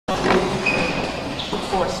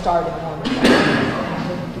before starting on.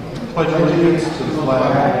 Pledge allegiance to the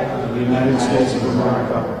flag of the United States of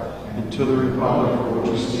America and to the republic for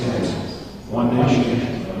which it stands, one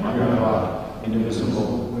nation, under God,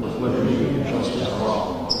 indivisible, with liberty and justice for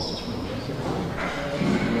all.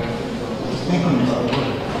 Thank you, Mr. Wood.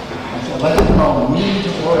 I'd like to call the meeting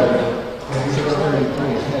to order at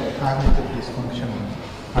 6:33. It had cognitive dysfunction,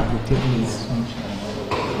 cognitively dysfunction.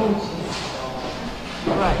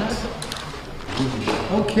 Right.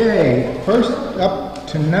 Okay, first up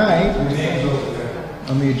tonight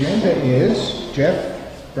on the agenda is Jeff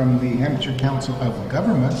from the Hampshire Council of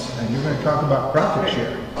Governments, and you're going to talk about profit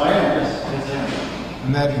sharing. I am, yes.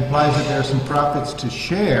 And that implies that there are some profits to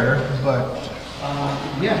share, but...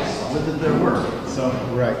 Yes, there were. So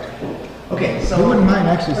right. Okay, so you wouldn't mind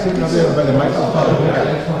actually sitting over there by the microphone?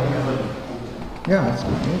 Yeah, that's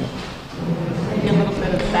good. Maybe a little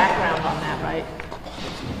bit of background on that, right?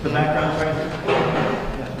 the background's right here.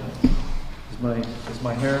 Is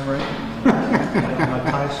my hair right? my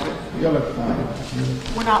tie straight? You look fine.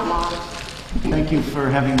 We're not live. Thank you for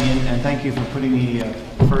having me in, and thank you for putting me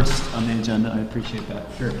first on the agenda. I appreciate that.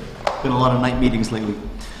 Sure. Been a lot of night meetings lately.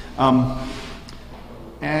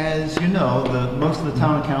 As you know, most of the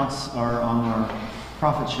town accounts are on our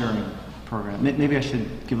profit sharing program. Maybe I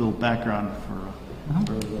should give a little background for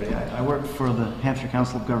everybody. I work for the Hampshire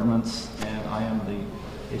Council of Governments, and I am the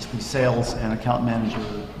basically sales and account manager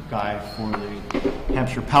guy for the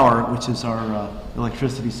Hampshire Power, which is our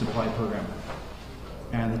electricity supply program.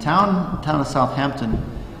 And the town of Southampton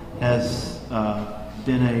has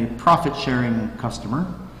been a profit sharing customer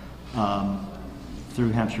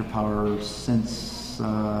through Hampshire Power since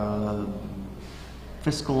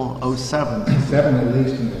fiscal 07. 7 at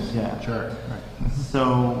least in this chart. Right.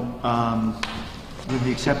 So, with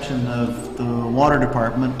the exception of the water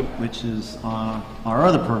department, which is our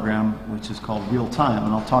other program, which is called Real Time,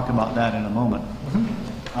 and I'll talk about that in a moment.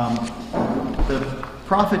 The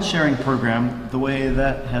profit sharing program, the way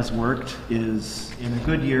that has worked is in a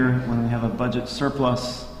good year when we have a budget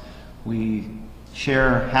surplus, we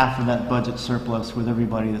share half of that budget surplus with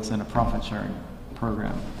everybody that's in a profit sharing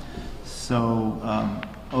program. So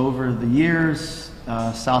over the years,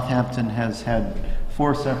 Southampton has had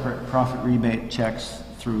 4 separate profit rebate checks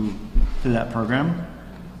through that program,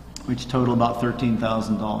 which total about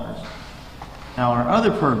 $13,000. Now our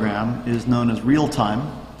other program is known as Real Time,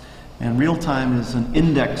 and Real Time is an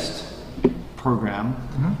indexed program.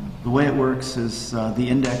 The way it works is the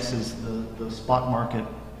index is the spot market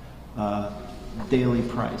daily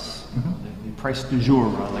price, the price du jour,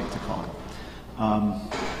 I like to call it.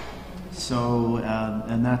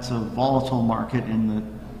 And that's a volatile market in that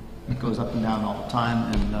it goes up and down all the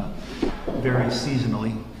time and varies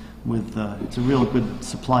seasonally. With it's a real good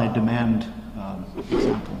supply-demand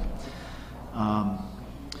example.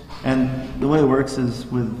 And the way it works is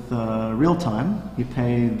with real time, you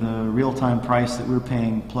pay the real-time price that we're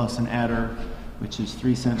paying plus an adder, which is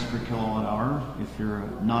 3 cents per kilowatt hour if you're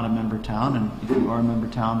not a member town, and if you are a member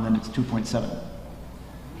town, then it's 2.7,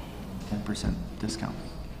 10% discount.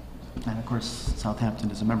 And of course,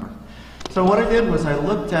 Southampton is a member. So what I did was I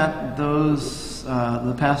looked at those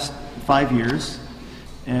the past 5 years,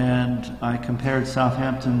 and I compared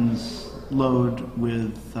Southampton's load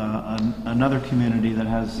with another community that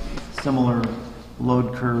has similar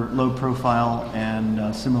load profile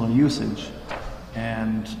and similar usage,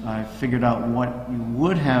 and I figured out what you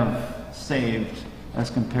would have saved as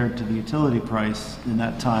compared to the utility price in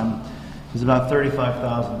that time is about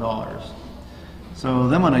 $35,000. So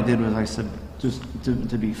then what I did was I said, just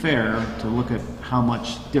to be fair, to look at how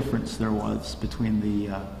much difference there was between the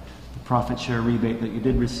profit share rebate that you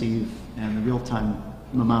did receive and the real-time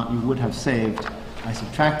amount you would have saved. I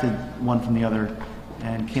subtracted one from the other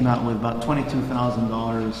and came out with about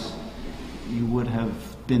 $22,000 you would have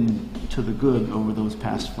been to the good over those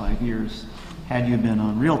past 5 years had you been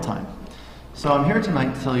on real time. So I'm here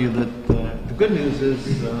tonight to tell you that the good news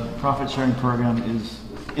is the profit sharing program is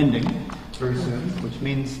ending very soon, which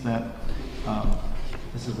means that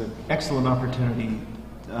this is an excellent opportunity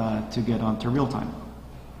to get onto real time.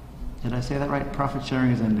 Did I say that right? Profit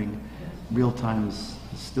sharing is ending. Real time is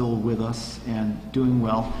still with us and doing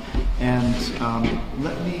well. And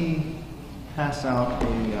let me pass out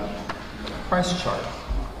a price chart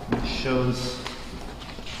which shows.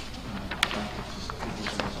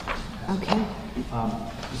 Okay.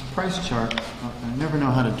 This price chart. I never know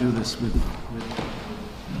how to do this with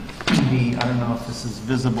TV. I don't know if this is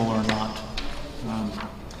visible or not.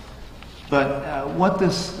 But what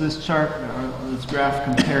this chart or this graph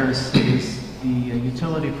compares is the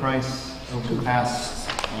utility price over the past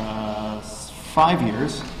 5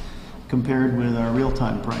 years compared with our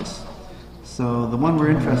real-time price. So the one we're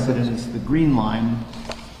interested in is the green line,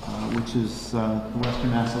 which is the Western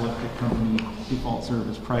Mass Electric Company default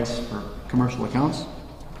service price for commercial accounts.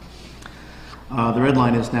 The red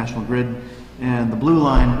line is National Grid, and the blue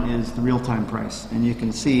line is the real-time price. And you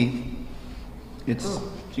can see it's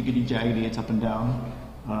jiggity-jaggedy, it's up and down.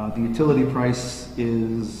 The utility price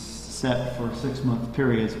is set for 6-month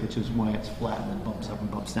periods, which is why it's flat and it bumps up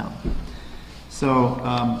and bumps down. So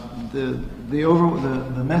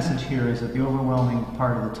the message here is that the overwhelming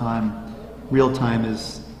part of the time, real time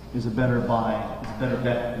is a better buy, is a better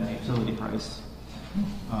bet than the utility price,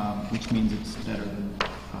 which means it's better than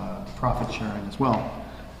profit sharing as well.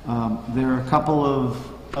 There are a couple of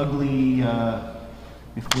ugly,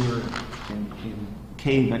 if we were in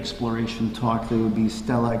cave exploration talk, there would be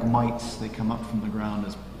stalagmites. They come up from the ground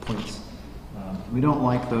as points. We don't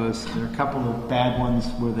like those. There are a couple of bad ones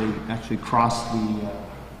where they actually cross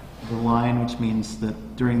the line, which means that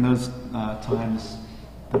during those times,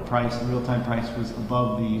 the real-time price was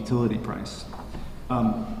above the utility price.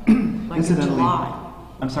 Like in Incidentally, July,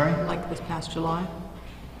 I'm sorry? like this past July?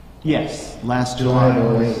 Yes, last July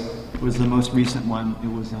was the most recent one.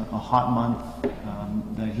 It was a hot month.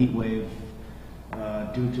 The heat wave,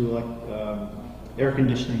 due to air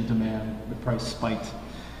conditioning demand, the price spiked.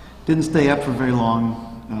 Didn't stay up for very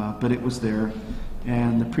long, but it was there.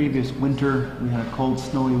 And the previous winter, we had a cold,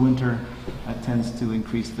 snowy winter. That tends to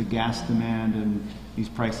increase the gas demand, and these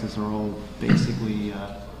prices are all basically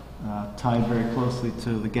tied very closely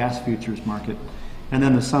to the gas futures market. And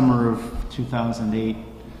then the summer of 2008,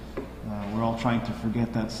 we're all trying to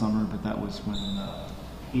forget that summer, but that was when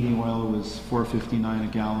heating oil was $4.59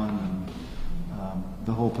 a gallon, and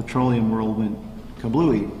the whole petroleum world went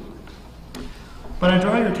kablooey. But I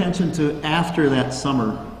draw your attention to after that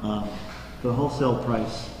summer, the wholesale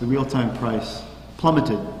price, the real-time price,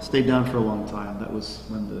 plummeted, stayed down for a long time. That was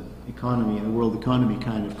when the economy, the world economy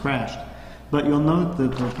kind of crashed. But you'll note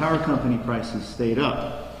that the power company prices stayed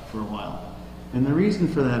up for a while. And the reason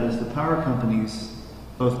for that is the power companies,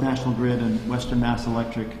 both National Grid and Western Mass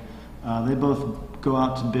Electric, they both go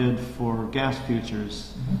out to bid for gas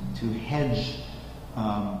futures to hedge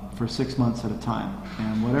for 6 months at a time.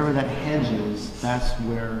 And whatever that hedge is, that's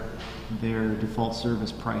where their default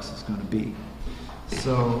service price is going to be.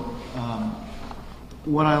 So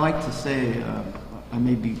what I like to say, I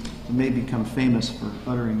may become famous for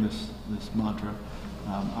uttering this mantra.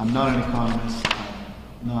 I'm not an economist,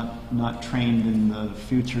 not trained in the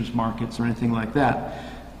futures markets or anything like that.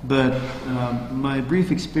 But my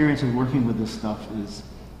brief experience of working with this stuff is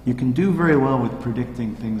you can do very well with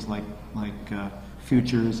predicting things like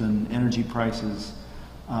futures and energy prices.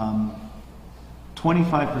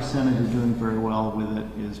 25% of you doing very well with it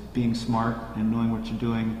is being smart and knowing what you're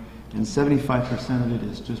doing, and 75% of it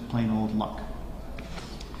is just plain old luck.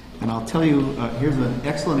 And I'll tell you, here's an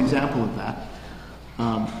excellent example of that.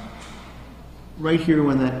 Right here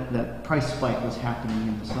when that price spike was happening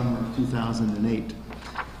in the summer of 2008,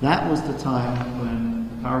 that was the time when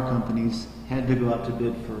power companies had to go out to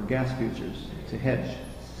bid for gas futures to hedge.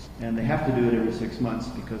 And they have to do it every 6 months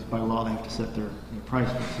because by law they have to set their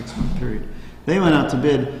price for a 6-month period. They went out to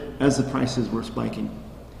bid as the prices were spiking,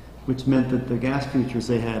 which meant that the gas futures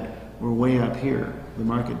they had were way up here. The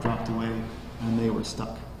market dropped away and they were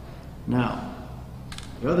stuck. Now,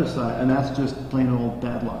 the other side, and that's just plain old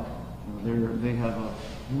bad luck. They have a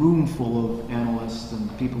room full of analysts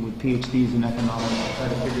and people with PhDs in economics to try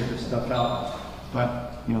to figure this stuff out,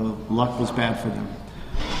 but luck was bad for them.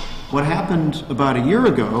 What happened about a year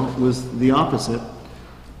ago was the opposite.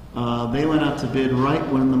 They went out to bid right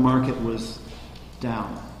when the market was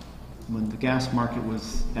down, when the gas market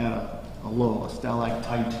was at a low, a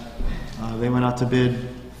stalactite. They went out to bid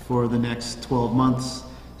for the next 12 months.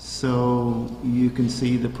 So you can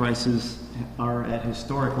see the prices are at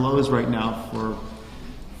historic lows right now for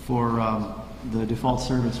the default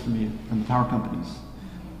service from the power companies,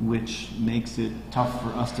 which makes it tough for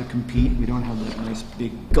us to compete. We don't have that nice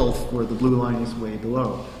big gulf where the blue line is way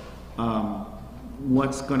below.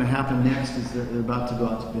 What's going to happen next is they're about to go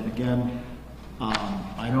out to bid again.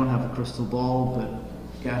 I don't have a crystal ball,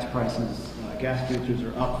 but gas prices, gas futures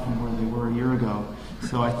are up from where they were a year ago.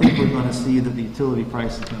 So I think we're going to see that the utility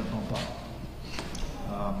price is going to bump up.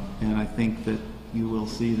 And I think that you will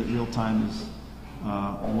see that real time is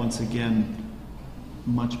once again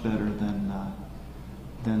much better than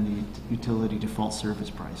the utility default service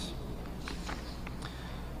price.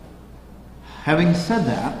 Having said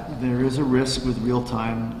that, there is a risk with real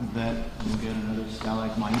time that you'll get another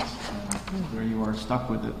stalagmite where you are stuck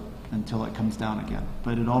with it until it comes down again.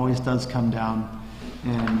 But it always does come down,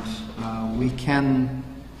 and we can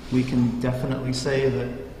we can definitely say that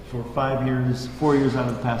for 5 years, 4 years out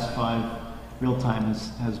of the past 5, real-time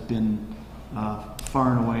has been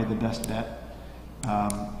far and away the best bet.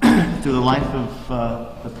 Through the life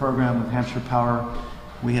of the program with Hampshire Power,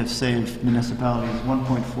 we have saved municipalities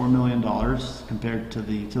 $1.4 million compared to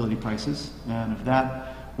the utility prices, and of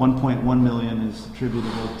that, $1.1 million is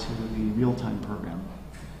attributable to the real-time program.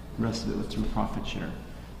 The rest of it was through profit share.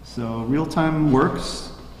 So real-time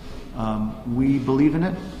works. We believe in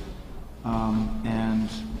it, and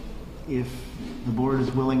if the board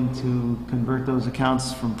is willing to convert those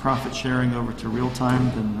accounts from profit sharing over to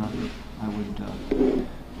real-time, then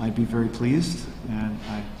I'd be very pleased, and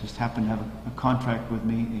I just happen to have a contract with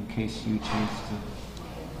me in case you choose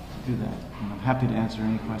to do that. And I'm happy to answer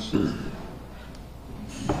any questions.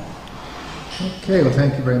 Okay, well,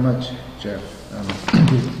 thank you very much, Jeff.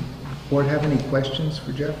 Does the board have any questions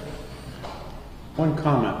for Jeff? One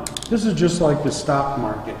comment. This is just like the stock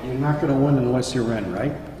market. You're not going to win unless you're in,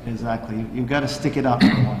 right? Exactly. You've got to stick it out for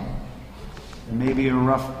a while. There may be a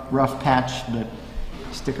rough patch, but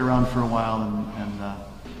stick around for a while, and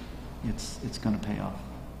it's going to pay off.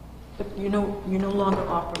 But you're no longer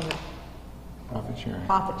offering the Profit sharing.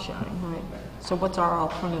 profit sharing, right? So what's our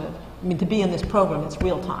alternative? I mean, to be in this program, it's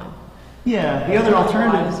real time. Yeah, the other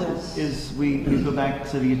alternative Otherwise is we go back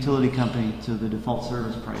to the utility company, to the default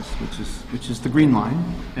service price, which is the green line.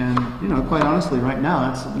 And quite honestly, right now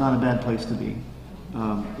that's not a bad place to be.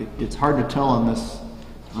 It's hard to tell on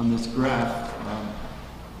this graph.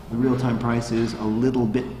 The real-time price is a little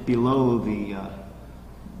bit below the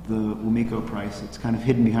WMECO price. It's kind of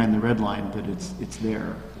hidden behind the red line, but it's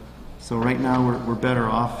there. So right now we're better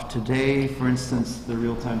off. Today, for instance, the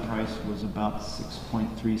real-time price was about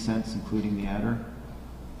 6.3 cents, including the adder.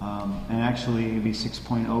 And actually it'd be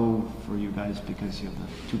 6.0 for you guys because you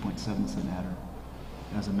have the 2.7 cent adder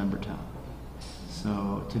as a member town.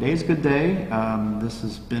 So today's a good day. This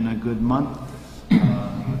has been a good month.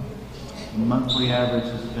 The monthly average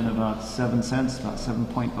has been about 7 cents, about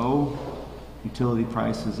 7.0. Utility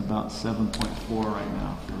price is about 7.4 right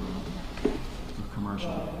now for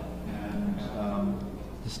commercial. And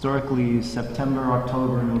historically, September,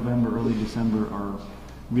 October, November, early December are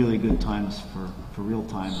really good times for real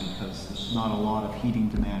time because there's not a lot of heating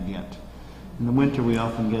demand yet. In the winter, we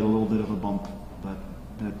often get a little bit of a bump, but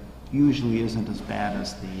that usually isn't as bad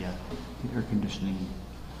as the air conditioning.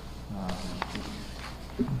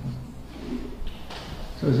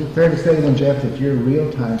 So is it fair to say then, Jeff, that your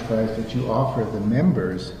real-time price that you offer the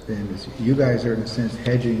members, then is you guys are in a sense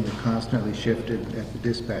hedging the constantly shifted at the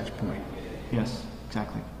dispatch point? Yes,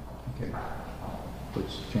 exactly. Okay.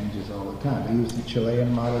 Which changes all the time. They use the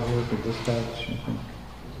Chilean model here for dispatch, I think.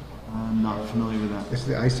 I'm not familiar with that. It's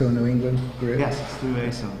the ISO New England grid? Yes, it's through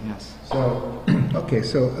ASO, yes. So, okay,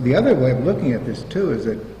 so the other way of looking at this too is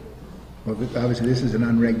that, well, obviously this is an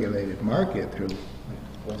unregulated market through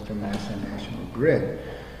Western Mass and National Grid.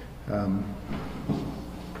 Can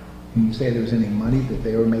you say there was any money, that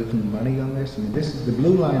they were making money on this? I mean, this is, the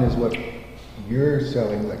blue line is what you're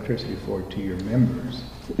selling electricity for to your members.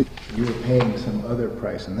 You're paying some other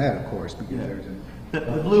price on that, of course, because there's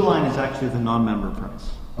The blue line is actually the non-member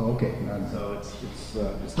price. Oh, okay. So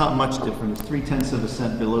it's not much different. It's 0.3 of a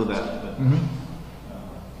cent below that,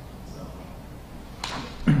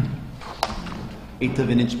 but eighth of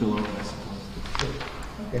an inch below it, I suppose.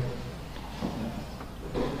 Okay.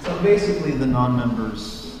 So basically, the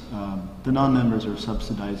non-members are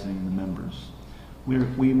subsidizing the members.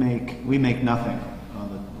 We make nothing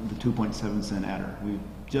on the 2.7 cent adder. We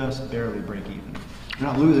just barely break even. We're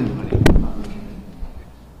not losing money. We're not losing money.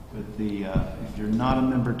 But if you're not a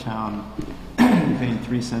member town, you're paying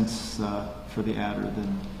 3 cents for the adder,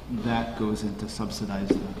 then that goes into subsidize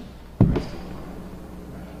the rest of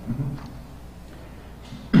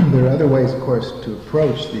it. There are other ways, of course, to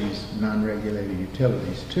approach these non-regulated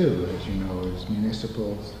utilities too, as you know, as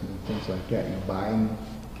municipals and things like that. You're buying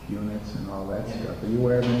units and all that stuff. Are you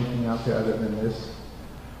aware of anything out there other than this?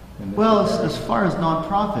 Well, as far as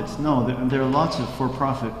nonprofits, no. There are lots of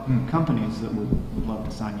for-profit companies that would love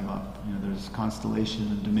to sign you up. There's Constellation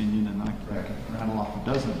and Dominion, and I can rattle off a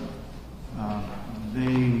dozen.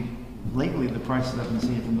 Lately, the prices I've been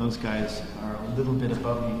seeing from those guys are a little bit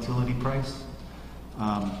above the utility price.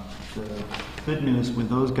 The good news with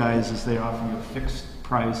those guys is they offer you a fixed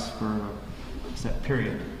price for a set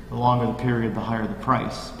period. The longer the period, the higher the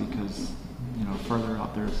price, because further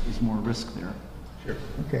out there is more risk there. Sure.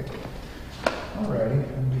 Okay. All righty.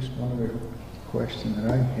 And just one other question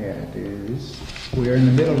that I had is, we are in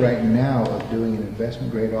the middle right now of doing an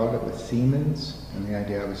investment grade audit with Siemens, and the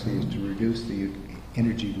idea obviously is to reduce the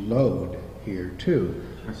energy load here too.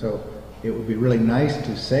 So it would be really nice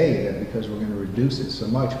to say that because we're going to reduce it so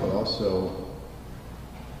much, we'll also,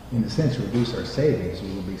 in a sense, reduce our savings.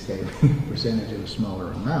 We will be saving a percentage of a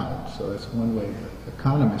smaller amount. So that's one way the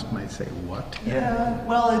economist might say, what? Yeah,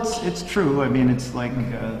 well, it's true. I mean, it's like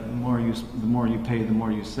the more you pay, the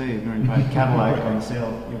more you save. When you buy a Cadillac on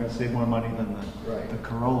sale, you're going to save more money than the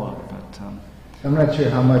Corolla. But I'm not sure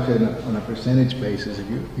how much on a percentage basis. Are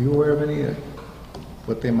you aware of any,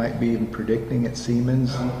 what they might be even predicting at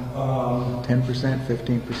Siemens? 10%,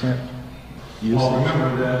 15% usage? Well,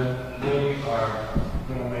 remember that they are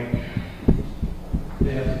going to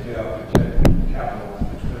they have to pay out their capital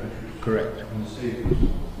expenditures. Correct. And the savings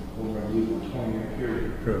over, I believe, a 20-year period.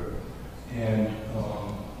 True. And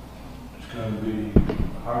it's going to be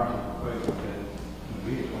hard to equate that it's going to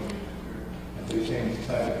be a 20-year period. If they change the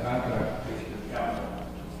type of contract to take the capital,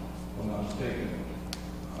 if I'm not mistaken,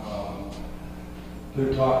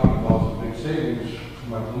 they're talking about some big savings.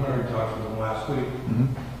 My preliminary talks with them last week.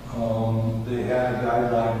 Mm-hmm. They had a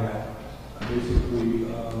guideline that basically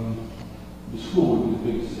the school would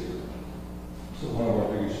be the biggest saver. So one of our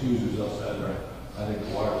biggest users outside, I think,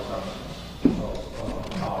 the water sources of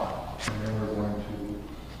power. And they were going to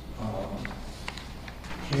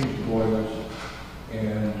change the boilers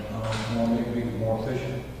and make it more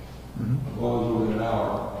efficient. Mm-hmm. The boilers within an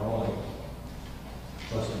hour are only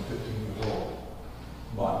less than 15 years old.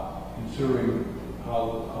 But considering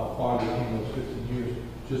how far they came those 15 years,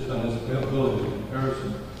 just on this ability of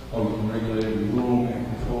comparison, how you can regulate every room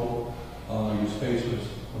and control your spaces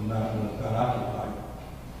when not occupied,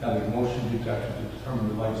 having motion detection to determine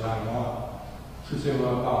the lights on and off, to save a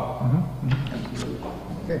lot of power.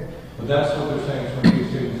 Mm-hmm. Okay. But that's what they're saying, some of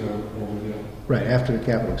these savings are over there. Right, after the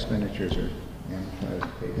capital expenditures are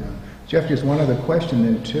paid down. Jeff, just one other question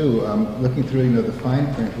then too. Looking through the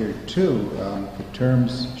fine print here too, for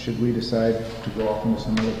terms, should we decide to go off into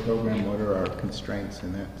some other program, what are our constraints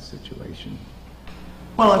in that situation?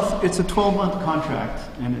 well, it's a 12-month contract,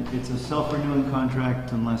 and it's a self-renewing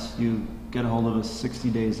contract unless you get a hold of us 60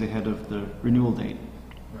 days ahead of the renewal date.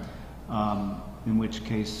 Right. In which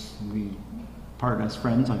case we part as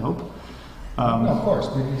friends, I hope. No, of course,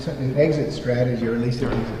 but an exit strategy, or at least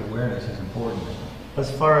an exit awareness, is important.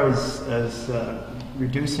 As far as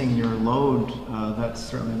reducing your load, that's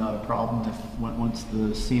certainly not a problem. Once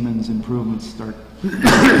the Siemens improvements start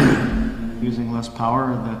using less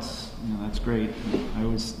power, that's great. I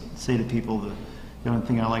always say to people that the only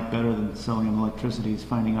thing I like better than selling them electricity is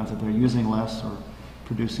finding out that they're using less or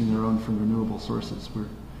producing their own from renewable sources.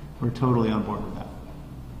 We're totally on board with that.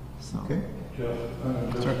 So. Okay. Jeff,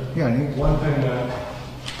 Yeah. one thing that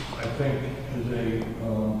I think is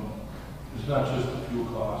it's not just the fuel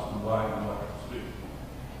cost and buying electricity.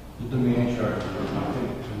 The demand charges, I think,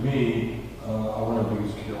 to me, are one of the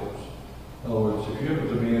biggest killers. In other words, if you have a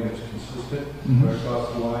demand that's consistent right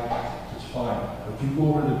across the line, it's fine. If you go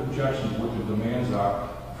over the projections, what the demands are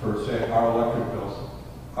for, say, our electric bills,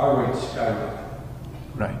 our rates skyrocket.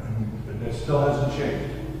 Right. And it still hasn't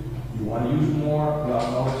changed. You want to use more,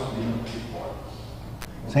 without notice, you don't pay for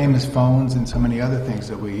it. Same as phones and so many other things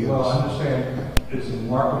that we use. Well, I understand it's a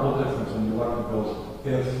remarkable difference in the electric bills.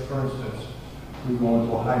 If, for instance, we go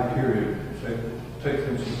into a high period, say, take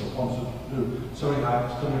for instance the pumps that do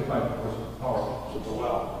 75% power to the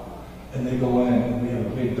well, and they go in and we have a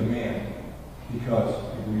big demand because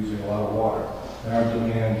we're using a lot of water, and our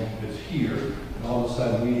demand is here, and all of a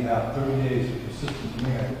sudden we have 30 days of consistent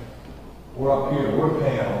demand. We're up here, we're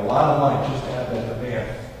paying a lot of money just to have that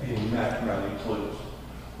demand being met by the utilities.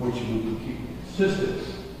 Which you can keep consistent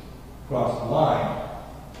across the line,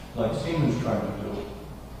 like Siemens trying to do,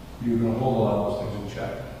 you're going to hold a lot of those things in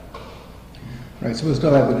check. Right, so we'll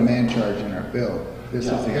still have the demand charge in our bill. This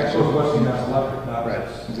is the That's actual. what Westinghouse Electric, not Right,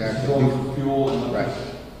 this. exactly. This is only for fuel and Right.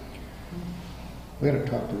 We got to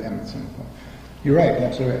talk to them at some point. You're right,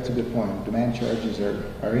 absolutely, that's a good point. Demand charges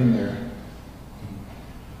are in there.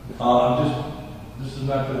 This is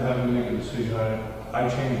not to have me make a decision on it. I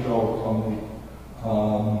changed over from the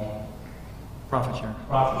Profit share.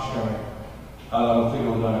 profit sharing. I think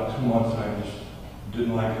it was on 2 months, and I just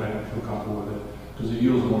didn't like it. I didn't feel comfortable with it because the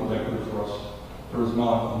yields weren't that good for us. There was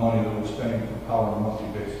not the money that we're spending for power on a monthly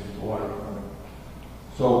basis to the water department.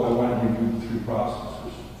 So I went and reviewed the 3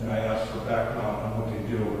 processes, and I asked for background on what they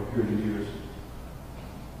did over a period of years.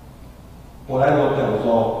 What I looked at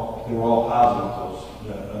was they were all positive.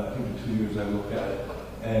 I think the 2 years I looked at it,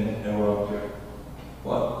 and they were up there.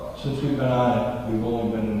 But since we've been on it, we've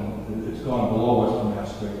only it's gone below Western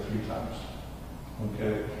Mass rate 3 times.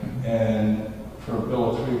 Okay? And for a bill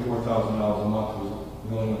of $3,000 or $4,000 a month,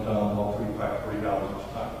 we only went down about $35, $40 each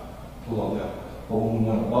time below them. But when we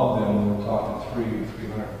went above them, we were talking $300,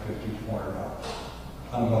 $150,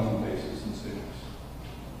 $200 on a monthly basis in savings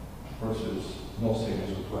versus no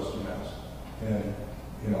savings with Western Mass. And,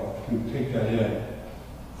 you know, if you take that in,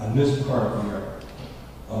 on this current year,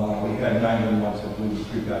 we had 9 good months, I believe,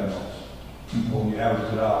 3 bad months. When you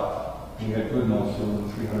average it out, we had good months that were in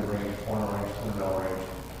the 300 range, 400 range, $200 range,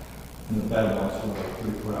 and the bad months were like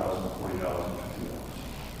 $34 and $40 and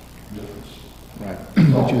 $50 difference. Right.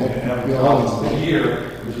 So, But you and have, every you always, a year,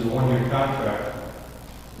 which is a 1-year contract,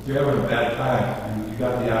 if you're having a bad time, you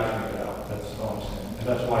got the option to get out. That's all I'm saying. And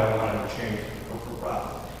that's why I wanted to change it for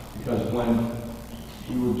profit. Because when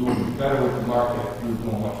you were doing better with the market, you were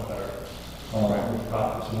doing much better with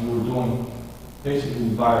profits. And we were doing, basically,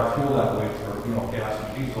 we buy our fuel that way for, you know, gas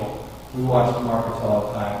and diesel. We watch the markets all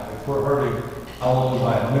the time. If we're hurting, I'll only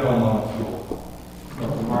buy a minimum amount of fuel. You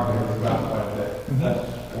know, the market has dropped quite a bit. That's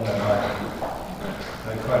what I buy.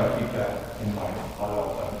 I try to keep that in mind all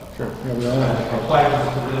the time. sure, yeah, we all have. Apply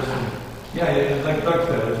this to this, and, yeah, it's like Doug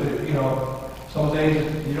said, it's, you know, some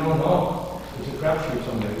days you don't know. It's a crapshoot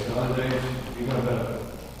some days, and other days you're going to benefit.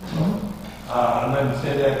 So, I'm not to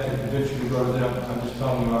say that to convince you to go to them. I'm just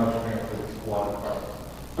telling you our experience with the water department.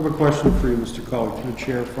 I have a question for you, Mr. Cully, through the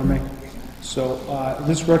chair for me. So,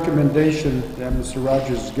 this recommendation that Mr.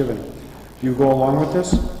 Rogers is giving, do you go along with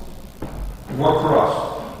this? Work for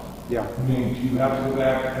us. Yeah. I mean, do you have to go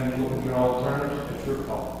back and look at your alternatives? It's your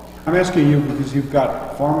call. I'm asking you because you've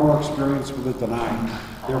got far more experience with it than I,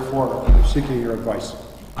 therefore, I'm seeking your advice.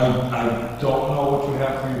 I don't know what you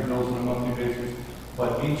have for your bills on a monthly basis,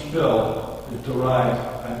 but each bill is derived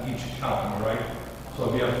on each account, am I right? So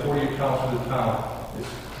if you have 40 accounts for the town, it's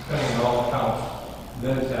depending on all accounts,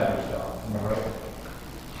 then it's averaged out, am I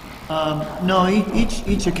right? No,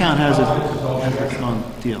 each account has its own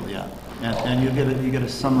deal, yeah. And you get a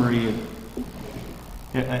summary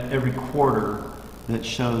every quarter that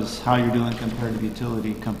shows how you're doing compared to the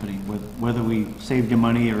utility company, whether we saved you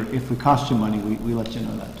money or if we cost you money, we let you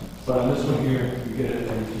know that too. But on this one here, you get it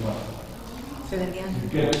every 2 months. Say that again? You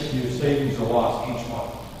get your savings or loss each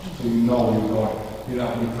month, so you know where you're going. You're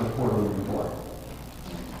not waiting for a quarterly report.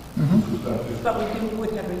 Which was beneficial. But we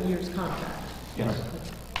would have a year's contract. Yes.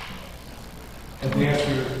 And to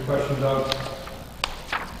answer your question, Doug,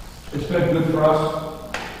 it's been good for us,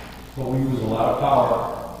 but we use a lot of power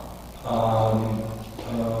on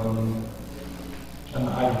the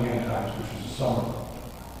high demand times, which is the summer.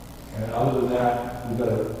 And other than that, we've got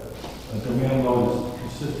a demand load is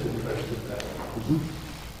consistent with that. Okay?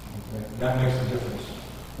 That makes a difference.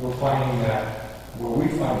 We're finding that where we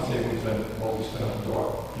find savings and what we spend on the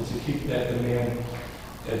door is to keep that demand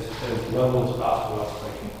as level as possible. Us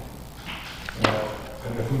thinking.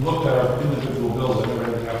 And if we looked at our individual bills, I never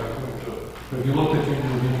had the opportunity to. But if you looked at your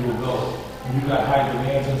individual bills and you've got high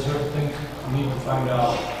demands on certain things, you need to find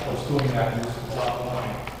out what's doing that, and this is a lot of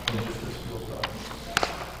money than just this fuel stuff.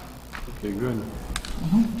 Okay, good.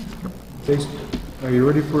 Are you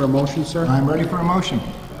ready for a motion, sir? I'm ready for a motion.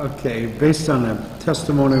 Okay, based on the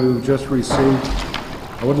testimony we've just received,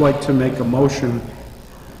 I would like to make a motion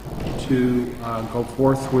to go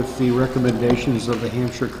forth with the recommendations of the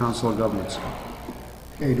Hampshire Council of Governments.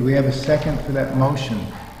 Okay, do we have a second for that motion?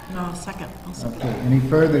 No, second. I'll second. Okay, any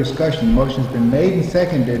further discussion? The motion's been made and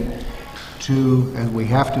seconded to, as we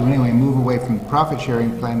have to anyway, move away from the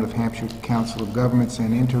profit-sharing plan with Hampshire Council of Governments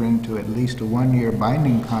and enter into at least a 1-year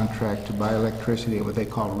binding contract to buy electricity at what they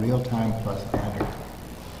call real-time plus adder.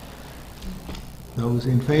 Those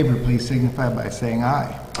in favor, please signify by saying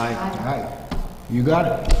aye. Aye. Aye. You got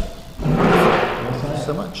it. Thank you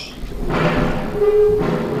so much.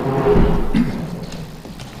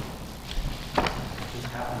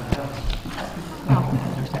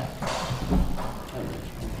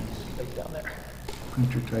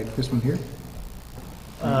 Printer type, this one here?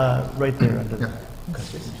 Right there under Yeah. I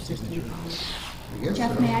guess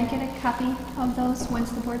Jeff, so. may I get a copy of those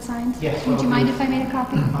once the board signs? Yes, Would you well, mind if I made a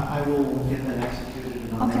copy? I will get that executed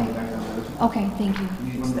and I'll Okay. mail it back on the Okay, thank you.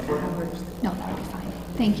 It's the average, No, that'll be fine.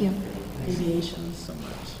 Thank you. deviations so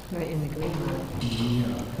much. Right in the green line.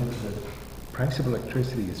 The price of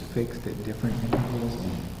electricity is fixed at different intervals,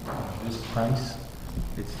 and this price,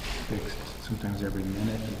 it's fixed sometimes every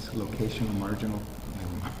minute, it's locational, marginal.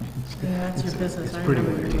 Yeah, that's your business. It's I pretty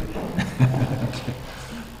remember weird. you.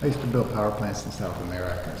 I used to build power plants in South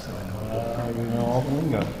America, so I know. You know all the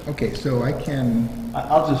lingo. Okay, so I can,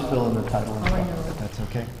 I'll just fill in the title and Oh, I stuff, know. if that's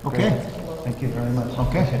okay. okay, Thank you very much.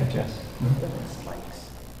 Okay. Appreciate it, Jess. Spikes.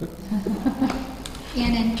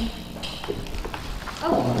 Annan.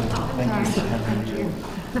 Oh, Thank you. sorry.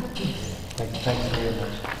 Thank you. Thanks very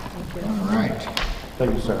much. all right.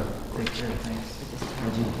 Thank you, sir. Thank you.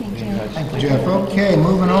 Thank you, Jeff. Okay,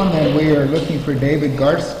 moving on then, we are looking for David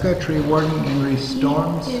Garska, tree warden in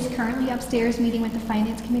Restorms. He is currently upstairs meeting with the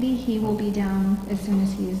Finance Committee. He will be down as soon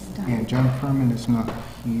as he's done. And John Furman is not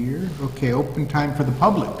here. Okay, open time for the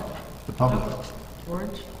public. The public. George?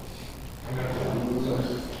 We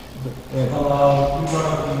brought up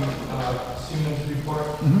the Siemens report.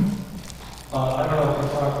 I don't know if you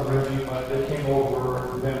talked to Reggie, but they came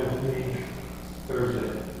over, met with me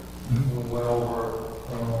Thursday. We went over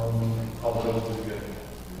all the bills we did.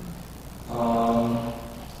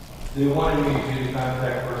 They wanted me to be the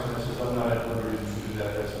contact person. I said, I'm not at liberty to do that.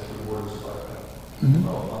 That's what the board is selecting.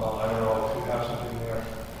 So I don't know if you have something there.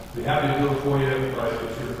 Be happy to do it for you, but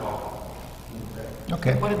it's your call. Okay.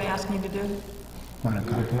 Okay. What did they ask me to do? Want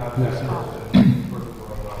to Either contact? contact person or the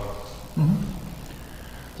board.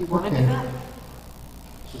 Do you want to Okay. do that?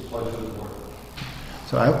 It's a pleasure to the board.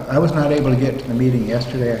 So I was not able to get to the meeting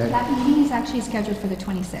yesterday. I had, That meeting is actually scheduled for the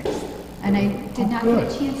 26th. And I did not get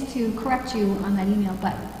a chance to correct you on that email,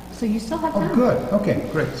 but, so you still have oh, time? good. Okay,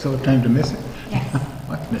 great. So time to miss it. Yes.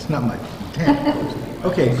 That's not my intent.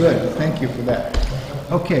 Okay, good. Thank you for that.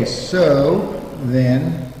 Okay, so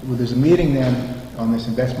then, well, there's a meeting then on this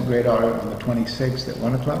investment grade audit on the 26th at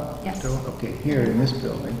 1 o'clock? Yes. So, okay, here in this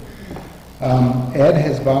building. Ed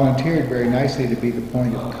has volunteered very nicely to be the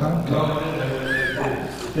point of contact.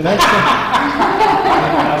 Did I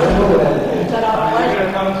You're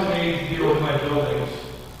gonna come to me to deal with my buildings,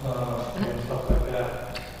 and stuff like that.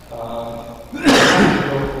 I'm happy to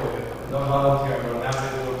do it for you. No volunteer, but I'm happy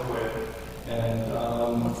to do it for you. And,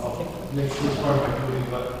 I'll make sure it's part of my duty,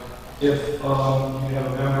 but if, you have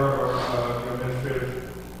a member or, your administrative,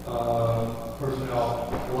 personnel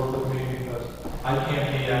work with me, because I can't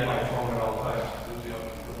be at my phone at all times,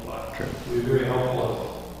 with a lot. True. It'd be very helpful.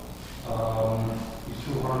 These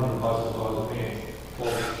 200 buses all the being full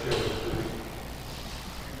of children.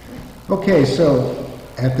 Okay, so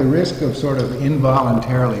at the risk of sort of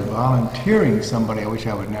involuntarily volunteering somebody, I wish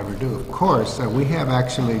I would never do, of course, we have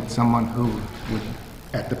actually someone who would,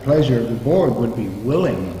 at the pleasure of the board, would be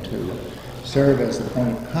willing to serve as the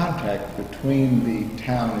point of contact between the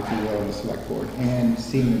town, if you will, and the select board, and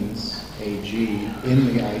Siemens AG in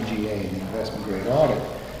the IGA, in the investment grade audit.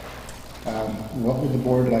 What would the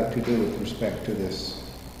board like to do with respect to this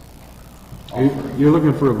offer? You're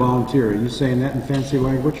looking for a volunteer. Are you saying that in fancy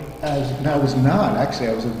language? I was not, actually,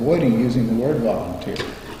 I was avoiding using the word volunteer.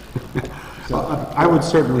 I would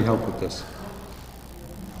certainly help with this.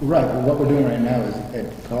 Right, well, what we're doing right now is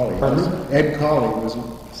Ed Cawley. Pardon? Ed Cawley was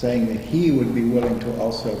saying that he would be willing to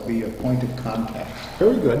also be a point of contact.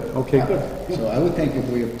 Very good. Okay, good. So I would think if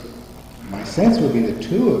we, my sense would be the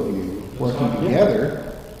two of you working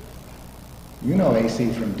together, you know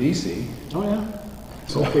AC from DC. Oh, yeah.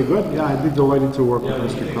 Okay, good. Yeah, I'd be delighted to work with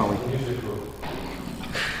Mr. Crowley.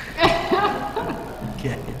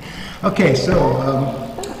 Okay. Okay, so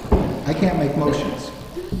I can't make motions.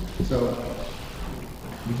 So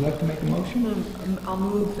would you like to make a motion? I'll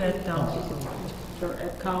move that Mr.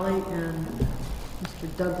 Ed Colley and Mr.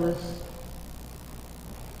 Douglas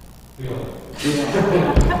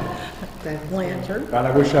Blanchard God,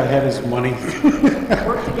 I wish I had his money.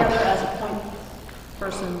 work together as point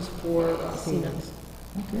persons for Siemens.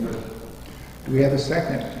 Okay. Do we have a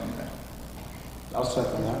second on that? I'll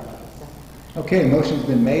second that. Okay, motion's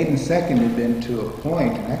been made and seconded then to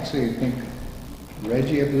appoint, and actually I think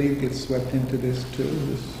Reggie, I believe, gets swept into this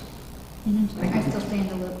too. I still stay in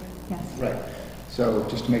the loop, yes. Right. So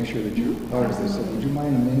just to make sure that you're part of this, so would you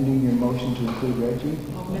mind amending your motion to include Reggie?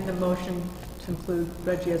 I'll amend the motion to include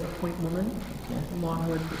Reggie as a point woman, along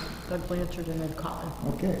with Doug Blanchard and Ed Colley.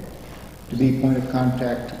 Okay. To be point of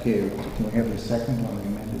contact, okay, can we have a second on the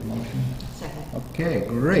amended motion? Second. Okay,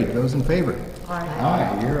 great. Those in favor? Aye.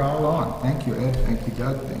 Aye, you're all on. Thank you, Ed. Thank you,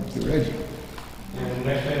 Doug. Thank you, Reggie. And the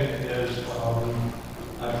next thing is,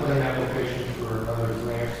 I put an application for another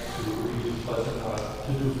grant to use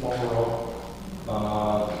to do follow-up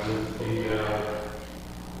with the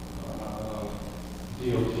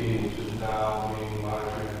DOT, which is now being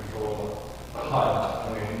monitored and controlled. HUD,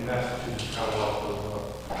 I mean, Massachusetts Commonwealth of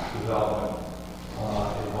Development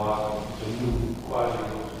in Boston. It's a new quasi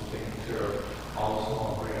which is taking care of all the small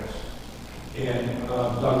grants. And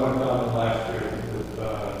Doug went down the last year with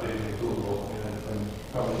David Google and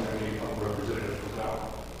probably going to need a representative from now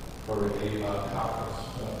for a conference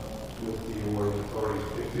with the award authorities.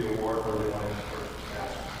 Pick the award or they want to first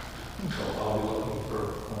ask. So I'll be looking for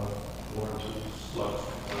one or two sluts.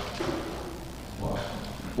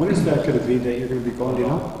 When is that going to be that you're going to be going, do you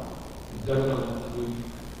know?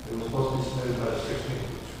 It was supposed to be submitted by the 16th,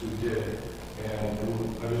 which we did. And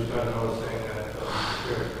I just got a notice saying that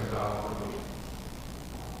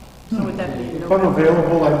So would that be If I'm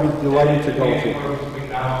available, I'd be delighted to go with you. Between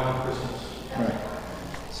now and Christmas. Right.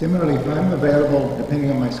 Similarly, if I'm available, depending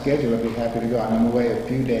on my schedule, I'd be happy to go. I'm away a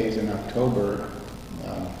few days in October,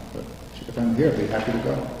 but if I'm here, I'd be happy to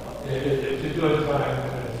go. It's a good time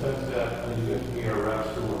in the sense that you get to meet our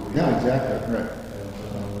reps who are. Yeah, exactly, right.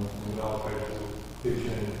 And we all try to pitch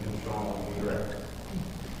in and show them. Correct.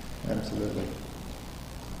 Absolutely.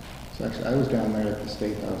 So actually, I was down there at the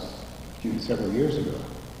State House several years ago,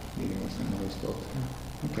 meeting with some of those folks.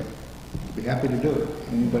 Okay. I'd be happy to do it.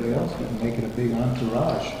 Anybody else? We can make it a big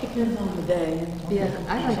entourage. Depends on the day. Yeah,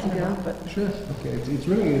 I'd like to go. But Sure. Okay, it's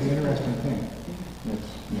really an interesting thing. It's,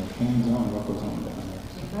 hands-on what goes on down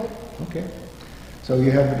there. Okay. So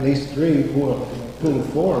you have at least pool of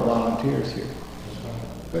 4 volunteers here.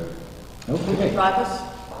 Good. would you Okay. drive us?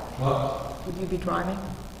 Well, Would you be driving?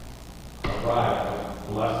 right,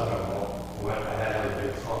 the last time I went, I had a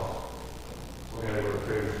big truck. We're gonna go to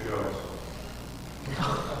Trader Joe's.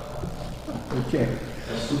 Okay.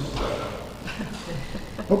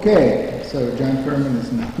 Okay, so John Furman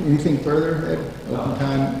is not, anything further, Ed? Open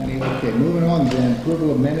time? Okay, moving on then.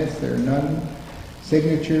 Approval of minutes, there are none.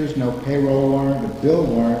 Signatures, no payroll warrant, the bill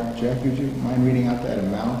warrant. Jack, would you mind reading out that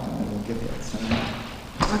amount and then we'll get that signed?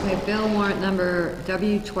 Okay, bill warrant number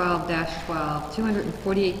W12-12,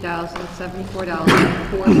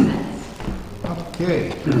 $248,074.04.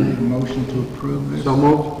 Okay, motion to approve this. So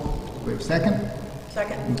moved. We have a second?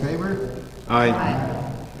 Second. In favor? Aye.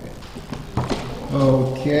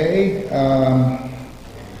 Okay,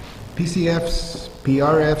 PCFs,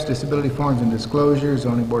 PRFs, disability forms and disclosures,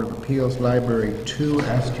 zoning board of appeals, library 2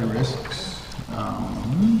 asterisks.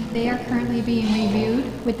 They are currently being reviewed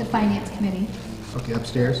with the finance committee. Okay,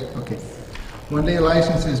 upstairs, okay. One-day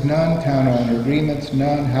licenses, none. Town owner agreements,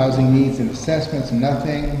 none. Housing needs and assessments,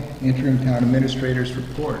 nothing. Interim town administrators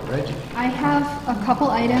report. Reggie? I have a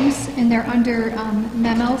couple items, and they're under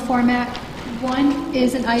memo format. One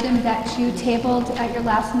is an item that you tabled at your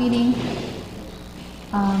last meeting.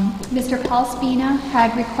 Mr. Paul Spina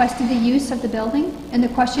had requested the use of the building, and the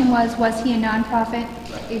question was he a nonprofit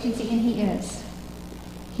agency? And he is.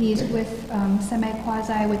 He's with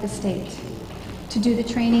semi-quasi with the state to do the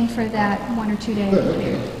training for that 1 or 2 days. Good,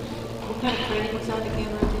 okay. What kind of training was that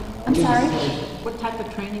again, Reggie? I'm sorry? What type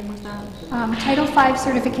of training was that? Title V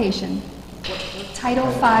certification. Title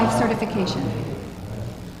V certification.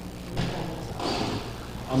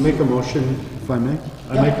 I'll make a motion, if I may.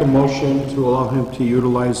 I make a motion to allow him to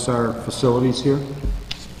utilize our facilities here.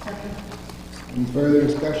 Any further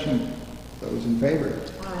discussion? Those in favor?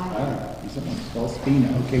 Aye. Someone's Paul Spina.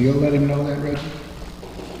 Okay, you'll let him know that, Reggie?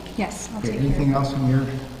 Yes, I'll Okay, take care of anything it. else in your?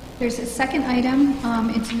 There's a second item,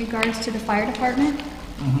 it's in regards to the fire department,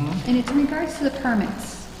 and it's in regards to the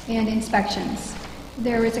permits and inspections.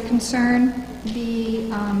 There is a concern, the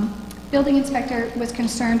building inspector was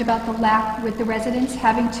concerned about the lack with the residents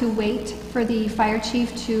having to wait for the fire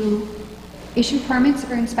chief to issue permits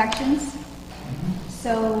or inspections.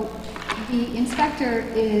 So the inspector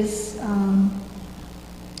is,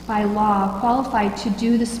 by law, qualified to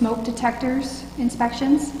do the smoke detectors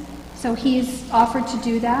inspections. So he's offered to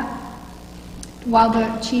do that while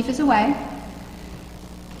the chief is away.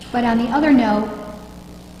 But on the other note,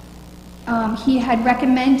 he had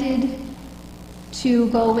recommended to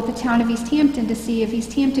go with the town of East Hampton to see if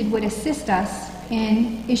East Hampton would assist us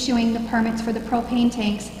in issuing the permits for the propane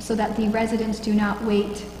tanks so that the residents do not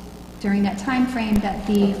wait during that time frame that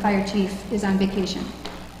the fire chief is on vacation.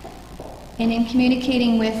 And in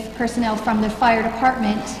communicating with personnel from the fire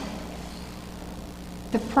department,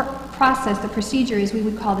 the process, the procedure is we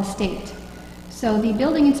would call the state. So the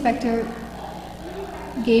building inspector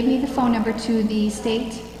gave me the phone number to the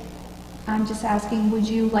state. I'm just asking, would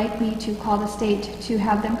you like me to call the state to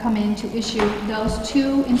have them come in to issue those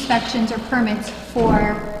 2 inspections or permits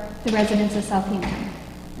for the residents of Southampton?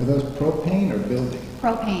 Are those propane or building?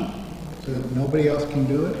 Propane, So that nobody else can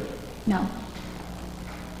do it? no.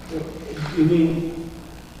 You mean,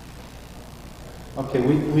 okay,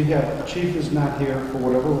 we have, chief is not here for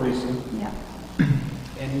whatever reason, Yeah.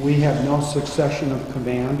 and we have no succession of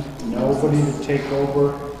command, nobody to take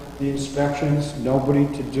over the inspections, nobody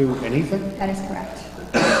to do anything? That is correct.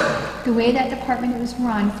 The way that department was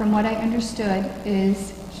run, from what I understood,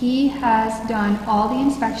 is he has done all the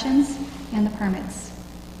inspections and the permits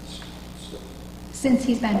since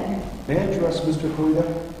he's been here. May I address Mr. Kuida?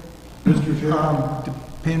 Mr. Chair?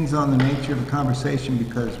 Depends on the nature of the conversation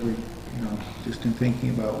because we, just in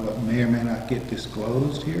thinking about what may or may not get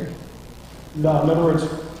disclosed here. No, in other words,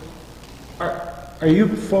 are you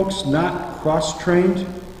folks not cross-trained?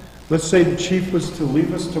 Let's say the chief was to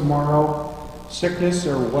leave us tomorrow, sickness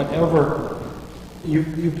or whatever, you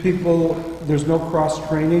people, there's no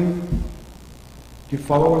cross-training? Do you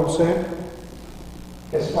follow what I'm saying?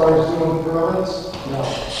 As far as doing permits, no.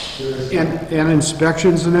 There is- And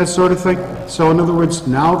inspections and that sort of thing? So in other words,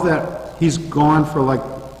 now that he's gone for like,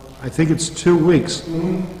 I think it's 2 weeks,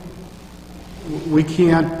 we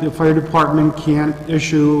can't, the fire department can't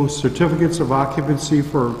issue certificates of occupancy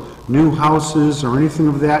for new houses or anything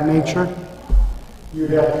of that nature?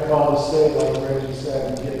 You'd have to call the state, like Reggie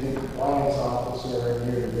said, and get the compliance officer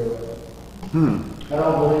in here to do it. I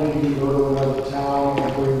don't believe you can go to another town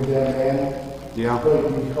and bring them in. Yeah, But you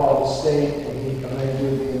can call the state and he can then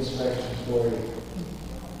do the inspections for you.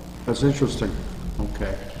 that's interesting.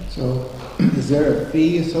 Okay. So, is there a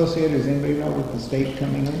fee associated, does anybody know, with the state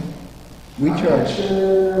coming in? We I'm not charge,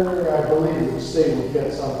 sure, I believe the state would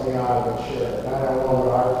get something out of it, sure. I don't know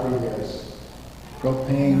what our fee is.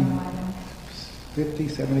 propane, 50,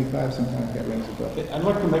 75, something like that rings a bell. I'd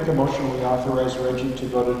like to make a motion, we authorize Reggie to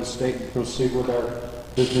go to the state and proceed with our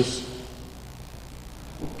business.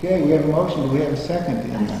 Okay, we have a motion, do we have a second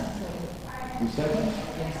in that? You second?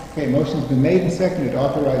 Okay, motion's been made and seconded to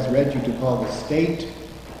authorize Reggie to call the state,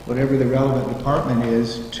 whatever the relevant department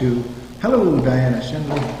is, to, hello Diana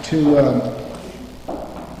Schindler, to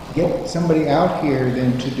get somebody out here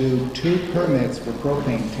then to do 2 permits for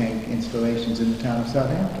propane tank installations in the town of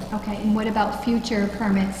Southampton. Okay, and what about future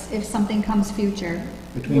permits, if something comes future?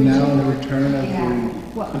 Between now and the return of Yeah, the,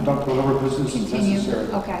 what, Conduct whatever business is continue? necessary.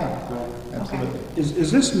 Okay, absolutely.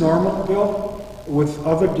 Is this normal, Bill, with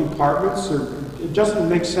other departments, or it doesn't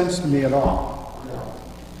make sense to me at all?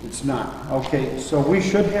 It's not. Okay, so we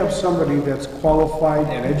should have somebody that's qualified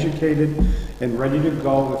and educated and ready to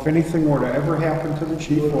go if anything were to ever happen to the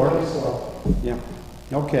chief or... Yeah,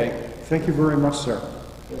 okay. Thank you very much, sir.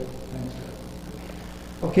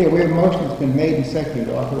 Okay, we have a motion that's been made and seconded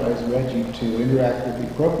to authorize Reggie to interact with the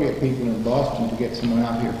appropriate people in Boston to get someone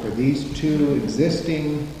out here for these 2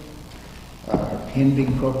 existing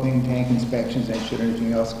pending propane tank inspections and should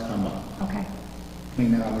anything else come up okay.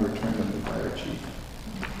 between now and the return of the fire chief.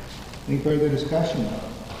 Any further discussion?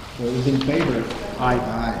 Those in favor? Aye.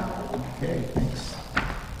 Aye. Okay, thanks.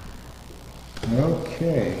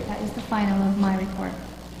 Okay, That is the final of my report.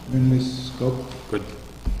 then Ms. Scope, Good.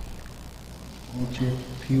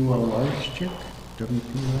 WPY?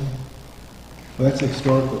 Well, that's the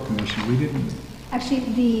historical commission. We didn't, Actually,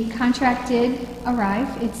 the contract did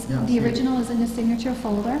arrive. It's, Yeah, the okay. original is in the signature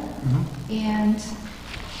folder. And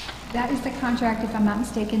that is the contract, if I'm not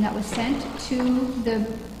mistaken, that was sent to the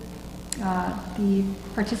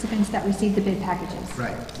participants that received the bid packages.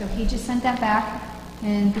 Right. So he just sent that back,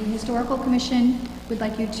 and the Historical Commission would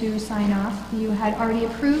like you to sign off. You had already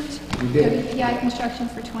approved We did. WPI construction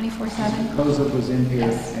for 24/7. Kozub was in here,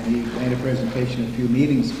 Yes. and he made a presentation a few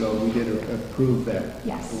meetings ago. We did approve that,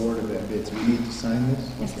 Yes. award of that bid. So we need to sign this?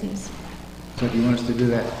 Yes, please. So do you want us to do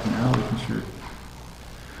that now? We can sure.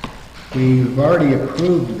 We've already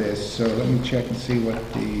approved this, so let me check and see what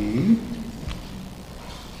the,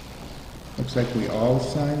 looks like we all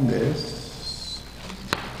signed this.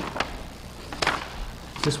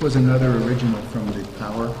 This was another original from the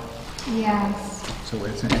power, Yes. so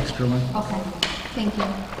it's an extra one. Okay. Thank you.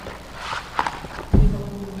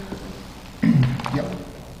 Yep,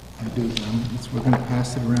 I do. We're going to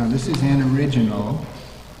pass it around. This is an original.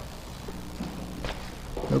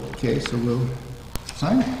 Okay, so we'll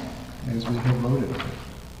sign it as we have voted.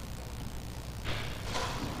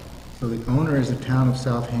 So the owner is the town of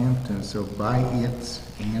Southampton, so by its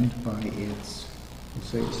and by its, we'll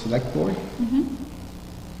say select board?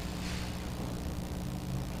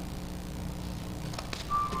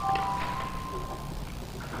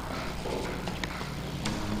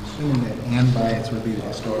 Assuming that and by its would be the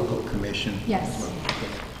historical commission. Yes.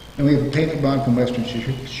 And we have a payment bond from Western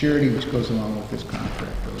Surety, which goes along with this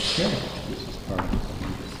contract. Okay, this is part of this.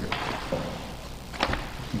 I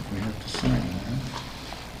think we have to sign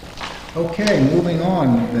that. Okay, moving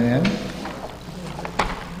on then.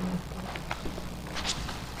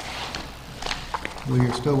 We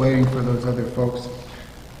are still waiting for those other folks.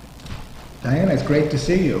 Diana, it's great to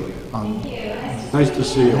see you. Thank you. Nice to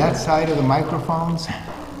see you. That side of the microphones.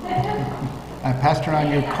 I passed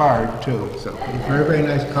around your card too, so a very, very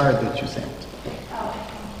nice card that you sent.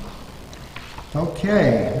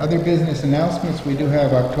 Okay, other business announcements. We do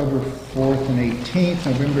have October 4th and 18th,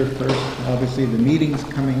 November 1st, obviously the meeting's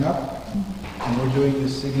coming up. And we're doing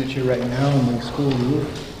this signature right now on the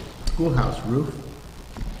schoolhouse roof.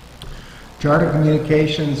 Charter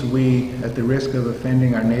Communications, we, at the risk of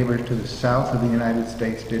offending our neighbors to the south of the United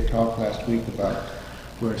States, did talk last week about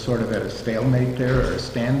we're sort of at a stalemate there, or a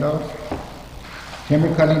standoff.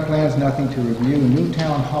 Timber cutting plans, nothing to review. New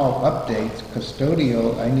town hall updates,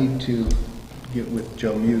 custodial, I need to get with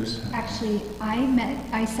Joe Muse. Actually,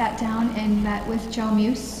 I sat down and met with Joe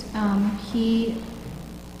Muse. He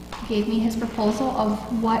gave me his proposal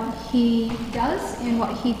of what he does and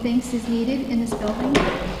what he thinks is needed in this building.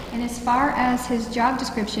 And as far as his job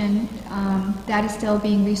description, that is still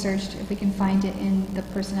being researched, if we can find it in the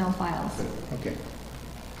personnel files. Okay,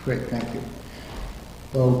 great, thank you.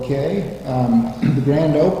 Okay, the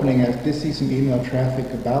grand opening, I did see some email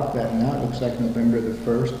traffic about that now. It looks like November the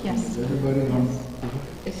 1st. Yes. Is everybody on?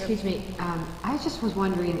 Excuse me, I just was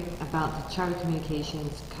wondering about the Charter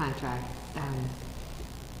Communications contract.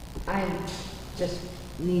 I just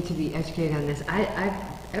need to be educated on this.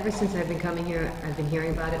 Ever since I've been coming here, I've been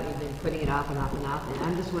hearing about it, we've been putting it off and off and off, and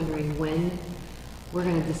I'm just wondering when we're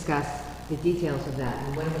gonna discuss the details of that,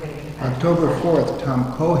 and when we're gonna get the contract. October 4th,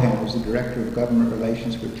 Tom Cohen, who's the Director of Government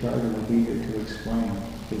Relations for Charter, will be here to explain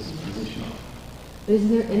his position. Is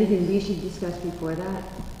there anything we should discuss before that?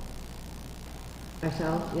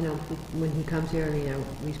 Ourselves, you know, when he comes here, I mean, are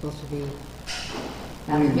we supposed to be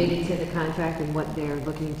related to the contract and what they're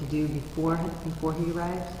looking to do before he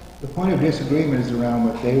arrives? The point of disagreement is around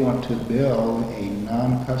what they want to bill a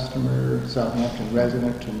non-customer Southampton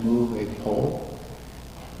resident to move a pole.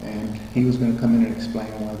 And he was going to come in and explain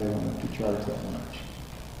why they wanted to charge that much.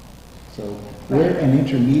 So we're an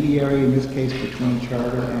intermediary in this case between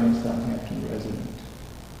Charter and Southampton resident.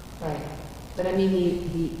 Right. But I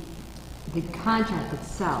mean, the contract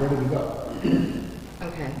itself. Ready to go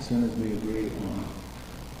Okay. as soon as we agree on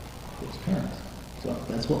its terms. So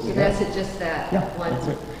that's what we So have. that's it, just that Yeah, one? that's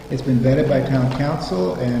it. It's been vetted by town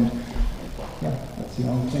council, and yeah, that's the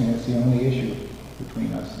only thing. That's the only issue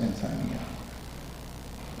between us and signing it.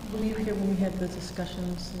 Were you here when we had the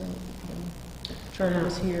discussions, when Charter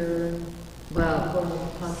was here, and Well, going over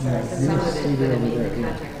the contract? Yeah. and some of see it, that but I over mean, there, the yeah.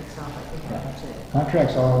 contract itself, I think Yeah. that's it.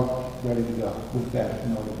 Contract's all ready to go with that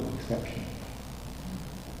notable exception.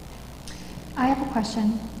 I have a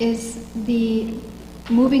question. Is the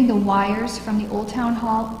moving the wires from the old town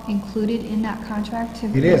hall included in that contract?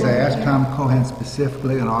 It is. I asked Tom Cohen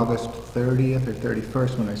specifically on August 30th or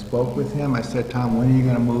 31st when I spoke with him. I said, Tom, when are you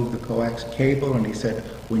going to move the coax cable? And he said,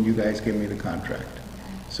 when you guys give me the contract.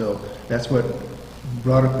 So that's what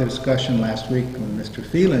brought up the discussion last week when Mr.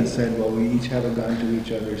 Phelan said, well, we each have a gun to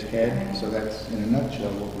each other's head. So that's, in a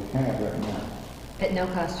nutshell, what we have right now. At no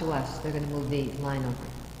cost to us, they're gonna move the line over.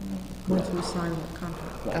 Once we sign the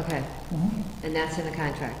contract. Okay. And that's in the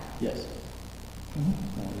contract? Yes.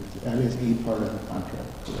 That is a part of the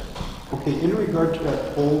contract, correct. Okay, in regard to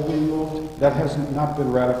that pole being moved, that has not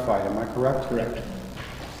been ratified, am I correct? Correct.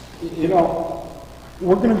 You know,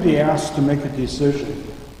 we're going to be asked to make a decision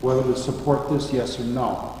whether to support this, yes or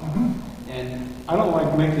no. And I don't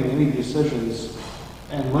like making any decisions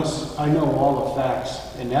unless I know all the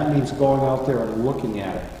facts, and that means going out there and looking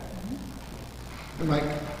at it. Mike?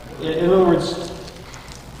 In other words,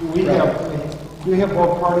 we have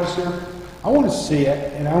both parties here. I want to see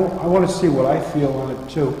it, and I want to see what I feel on it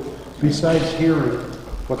too, besides hearing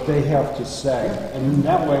what they have to say. And in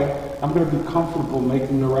that way, I'm going to be comfortable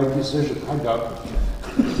making the right decision. Hi, Doug.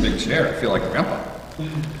 Big chair, I feel like Grandpa.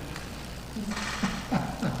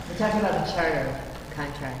 We're talking about the charter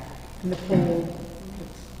contract. And the pole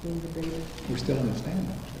that's being debated. We're still in the stand.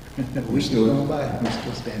 We're still- going by. We're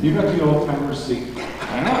still standing. You got the old timer seat.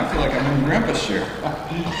 I know, I feel like I'm in Grandpa's chair.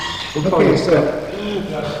 Okay, so,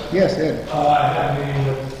 yes, Ed. I had a meeting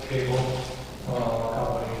with the cable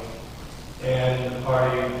company and the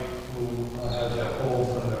party who has that pole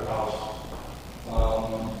from their house,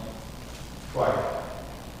 Friday.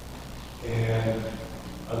 And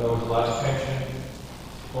there was a lot of tension,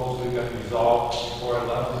 supposedly got resolved before I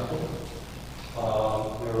left.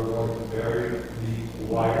 They were going to bury the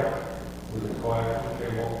wire with the coaxial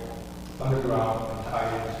cable underground and tie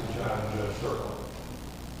it to John Judge Circle.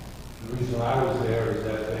 The reason I was there is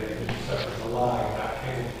that they intercepted the line, not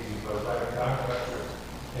cable TV, but by a contractor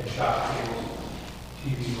and shot cable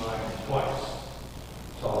TV lines twice.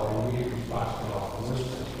 So I immediately responsible off the list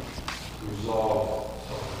to resolve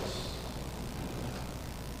some of this.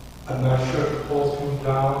 I'm not sure if the poles came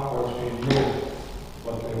down or it's being moved,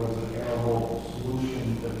 but there was an amicable solution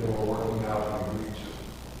that they were working out and agreed to.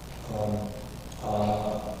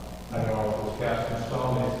 I don't know if it was cast in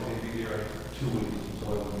stone, they may be there in 2 weeks, so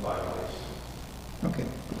it's in 5 days. Okay.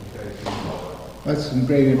 Okay, so, That's some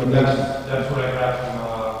great but information. that's what I got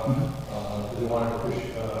from, they wanted to push,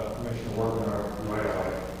 Commissioner Workman right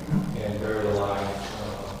away and bury the line, and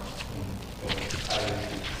I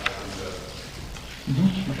didn't,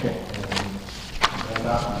 Okay. and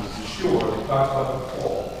not to be sure, they talked about the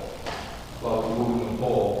pole. about removing the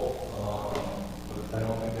pole, but I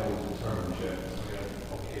don't think that was determined yet, so we have to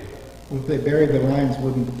okay that. Well, if they buried the lines,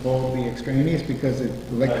 wouldn't the pole be extraneous because the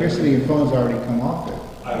electricity and phones already come off it?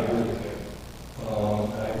 I agree with you.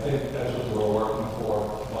 And I think that's what we're working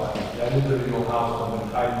for, but that individual house has been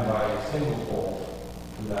tied by a single pole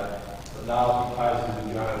to that. But now because of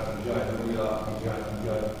the giant coaxial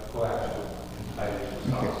and tied it to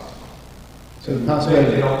his Okay. house. So the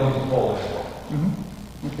possibility. They don't need the pole anymore.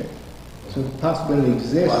 Okay. So the possibility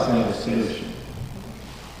exists in the solution.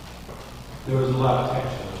 There was a lot of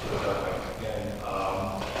tension,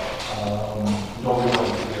 and nobody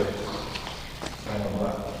wanted to hear it. And I'm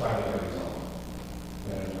not trying to get it on.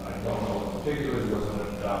 And I don't know in particular, it wasn't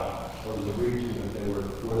what was agreed to, that they were,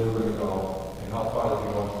 where they were going to go, and how far they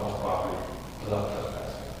were going on property without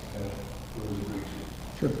trespassing. And it was agreed to.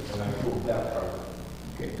 Sure. And I proved that part of it.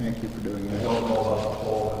 Okay, thank you for doing I that. don't know about the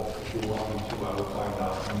whole, if you want me to, I will find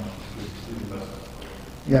out and do the best.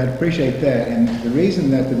 Yeah, I'd appreciate that. And the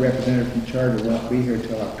reason that the representative from Charter won't be here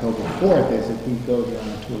till October 4th is that he goes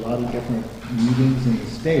around to a lot of different meetings in the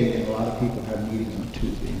state, and a lot of people have meetings on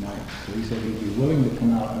Tuesday nights. So he said he'd be willing to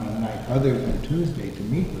come out on a night other than Tuesday to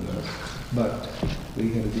meet with us, but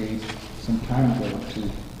we have agreed some time ago to,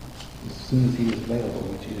 as soon as he is available,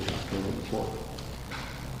 which is October 4th.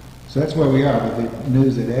 So that's where we are. But the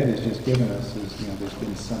news that Ed has just given us is, there's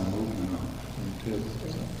been some movement on it too.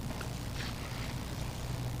 So.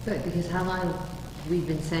 Good, because how long we've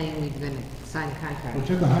been saying we're going to sign a contract? It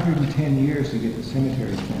took 110 years to get the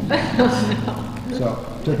cemetery finished.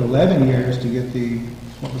 So it took 11 years to get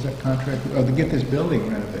what was that contract? Oh, to get this building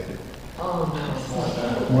renovated. Oh,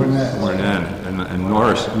 no. More than that. More than that. And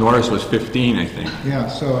Norris was 15, I think. Yeah,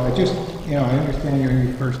 so I just, I understand you're in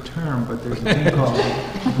your first term, but there's a thing called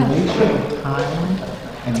glacial time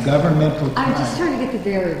and governmental time. I'm just trying to get the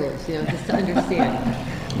variables, just to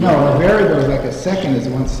understand. No, a variable is like a second is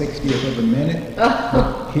 1/60th of a minute.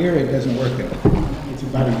 But here it doesn't work at all. It's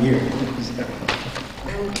about a year.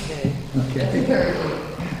 Okay. Okay.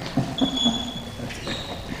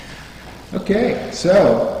 Okay,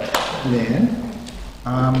 so then,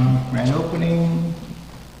 grand opening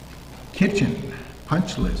kitchen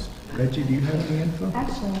punch list. Reggie, do you have any info?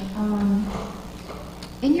 Actually,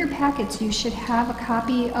 in your packets, you should have a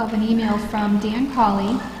copy of an email from Dan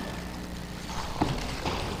Colley.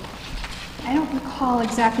 I don't recall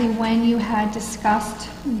exactly when you had discussed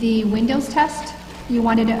the Windows test. You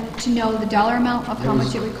wanted to know the dollar amount of how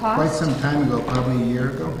much it would cost? Quite some time ago, probably a year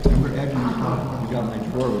ago. Remember, Ed, when you talked about it? You got my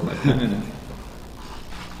drawer with my pen in it.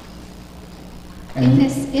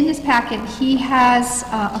 In this packet, he has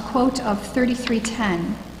a quote of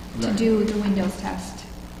 $33.10 to Right. do the Windows test.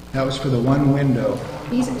 That was for the one window,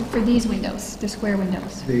 For these windows, the square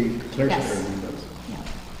windows. the clerk's Yes. windows.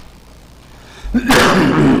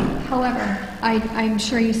 However, I'm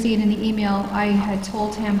sure you see it in the email, I had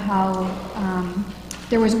told him how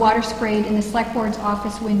there was water sprayed in the select board's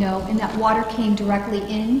office window, and that water came directly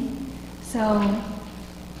in, so, I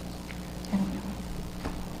don't know.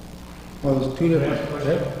 Well, there's two different.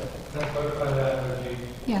 Can I clarify that, Reggie?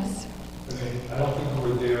 Yes. I don't think we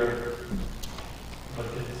were there, but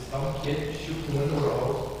did some kid shoot the window or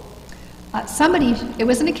hose? Somebody, it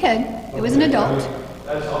wasn't a kid, it was an adult.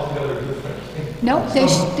 That's altogether different. No, they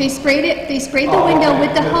sprayed the window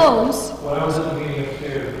with the hose. When I was at the meeting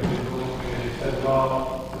upstairs, the building committee said,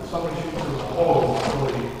 well, if somebody shoots through the hole, it's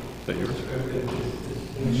really, it's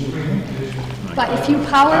in extreme condition. But if you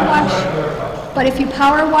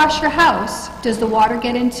power wash your house, does the water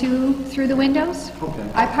get through the windows? Okay.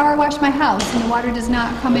 I power wash my house and the water does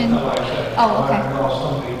not come in. That's not what I said. Oh, I okay. don't know if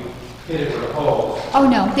somebody hit it with a hose. Oh,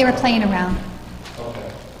 no, they were playing around. Okay.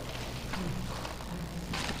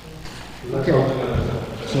 Okay.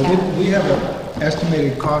 So we have an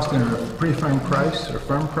estimated cost and a pretty firm price, or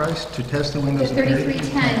firm price, to test the windows. They're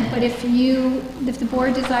 $33.10, but if the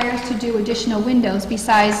board desires to do additional windows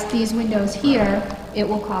besides these windows here, it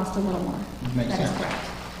will cost a little more. Makes That is sense. correct.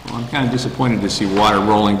 Well, I'm kind of disappointed to see water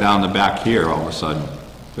rolling down the back here all of a sudden.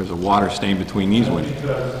 There's a water stain between these windows.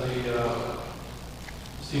 Because the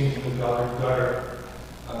seams in the gutter,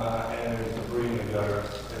 and there's debris in the gutter,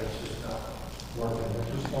 and it's just not working. It's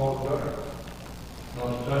too small of a gutter. No,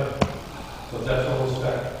 it's not. But that's the whole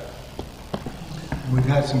spec. We've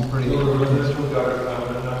had some pretty. Residential gutter, not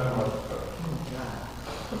commercial gutter.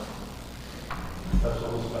 That's the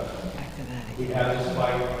whole spec. We had this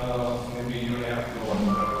fight, maybe a year and a half ago on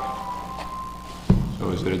the gutter. So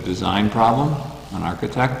is it a design problem, an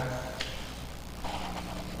architect?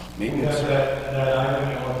 We have that item,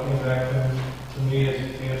 and what came back to me is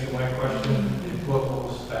to answer my question, is what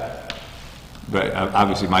was spec. But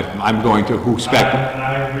obviously, I'm going to who spec. And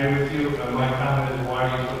I agree with you, and my comment is why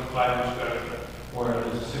do you put 5-inch gutter where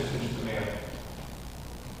there's a 6-inch demand?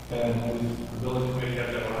 And the building committee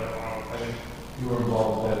had that one, I think you were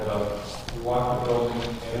involved with that, we walked the building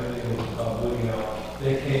and everything was bleeding out.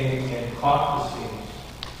 They came and caught the seams.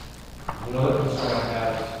 Another concern I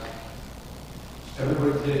have is,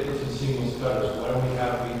 everybody today puts in seamless gutters, why don't we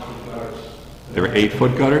have 8-foot gutters? There were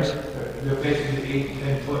 8-foot gutters? They're basically 8 to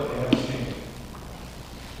 10 foot, they have a seam.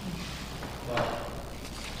 But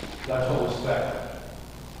that's what we spec,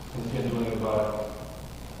 and can't do anything about it.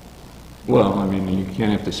 Well, I mean, you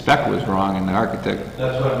can't, if the spec was wrong and the architect,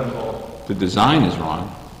 That's what I've been told. the design is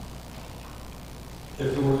wrong.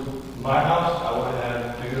 If it was my house, I would have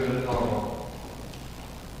had bigger than normal.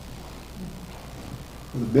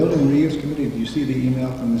 The Building Reuse Committee, did you see the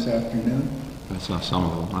email from this afternoon? I saw some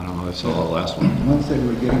of them, I don't know, I saw the last one. One said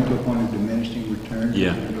we're getting to a point of diminishing returns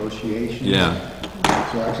Yeah. in negotiations. Yeah,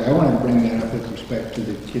 So actually, I wanted to bring that up with respect to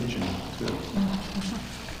the kitchen, too.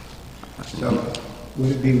 So,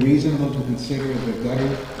 would it be reasonable to consider the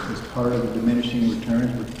gutter as part of the diminishing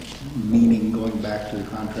returns, meaning going back to the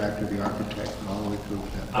contractor, the architect, and all the way through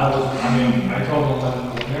that? I told them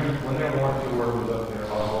when their warranty work was up there, I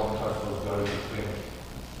won't touch those gutters again.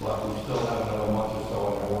 But we still have another month or so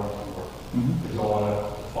on their warranty work. They don't want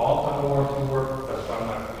to fault on the warranty work, that's why I'm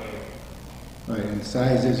not paying. Right, and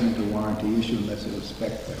size isn't a warranty issue unless it was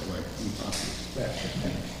spec'd that way. You possibly spec, I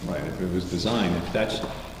think. right, if it was designed,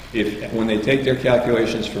 when they take their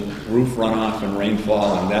calculations for roof runoff and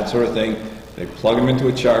rainfall and that sort of thing, they plug them into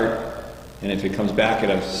a chart, and if it comes back at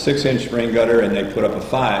a 6-inch rain gutter and they put up a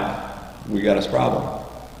 5, we got a problem.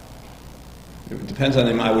 It depends on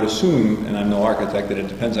I would assume, and I'm no architect, that it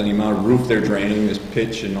depends on the amount of roof they're draining, this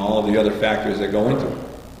pitch, and all of the other factors that go into it.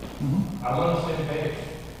 I'm on the same page.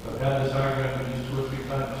 I've had this argument with these 2 or 3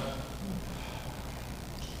 times.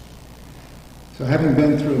 So having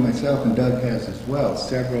been through myself, and Doug has as well,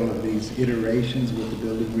 several of these iterations with the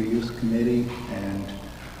Building Reuse Committee, and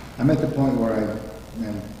I'm at the point where I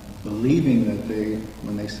am believing that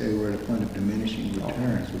when they say we're at a point of diminishing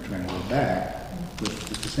returns, we're trying to go back, but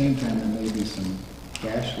at the same time, there may be some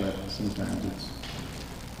cash left, and sometimes it's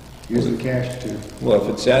using cash to... Well, if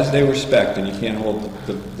it's as they were spec'd, and you can't hold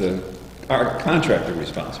our contractor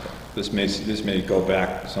responsible, this may go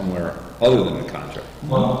back somewhere other than the contract.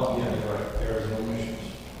 Well, yeah, you're right, there is no emissions.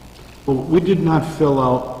 Well, we did not fill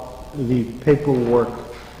out the paperwork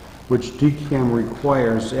which DCAM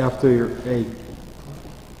requires after a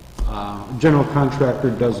general contractor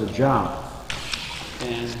does a job.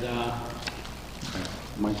 And,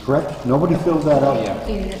 am I correct? Nobody filled that out yet?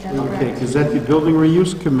 Okay, because at the Building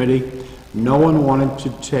Reuse Committee, no one wanted to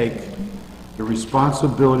take the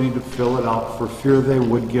responsibility to fill it out for fear they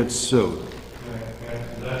would get sued.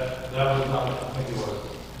 And that was not, I think it was,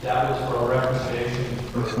 that was for a recommendation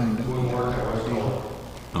for doing work I was told.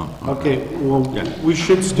 Okay, well, we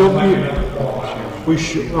should still be, we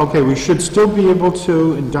should still be able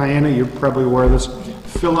to, and Diana, you're probably aware of this,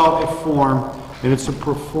 fill out a form, and it's a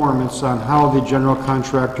performance on how the general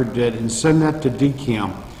contractor did, and send that to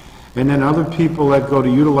DCAM. And then other people that go to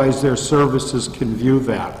utilize their services can view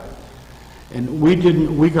that. And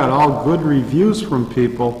we got all good reviews from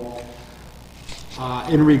people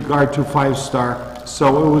in regard to 5-star,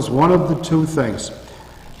 so it was one of the 2 things.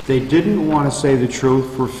 They didn't want to say the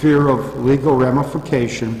truth for fear of legal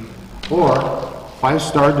ramification, or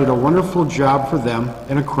 5-star did a wonderful job for them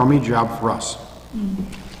and a crummy job for us.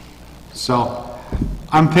 So,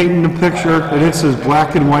 I'm painting a picture, and it's as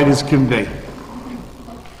black and white as can be.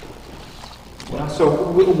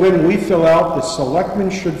 So, when we fill out, the selectmen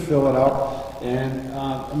should fill it out, and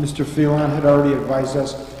Mr. Phelan had already advised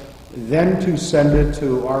us then to send it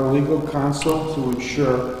to our legal counsel to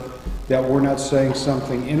ensure that we're not saying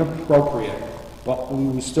something inappropriate, but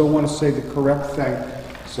we still want to say the correct thing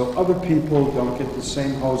so other people don't get the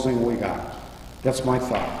same hosing we got. That's my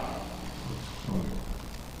thought.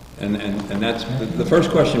 And that's, the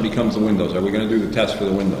first question becomes the windows. Are we going to do the test for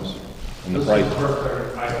the windows? And the This price? is the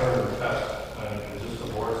first I heard of the test, and is this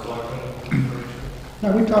the board selection?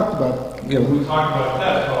 No, we talked about... Yeah, We talked about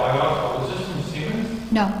that, so I also, was this from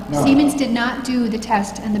Siemens? No, No. Siemens did not do the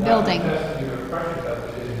test in the building. That test, either pressure test,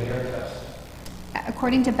 but didn't air test.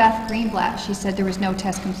 According to Beth Greenblatt, she said there was no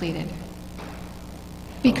test completed.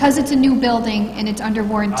 Because it's a new building and it's under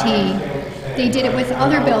warranty, they did it with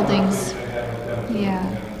other buildings. Yeah.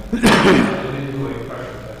 They didn't do a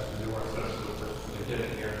pressure test, they weren't sensitive to it, so they did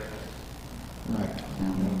it here. Right.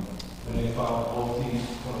 And they found both these,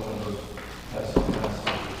 one of those tests.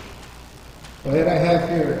 Well, then I have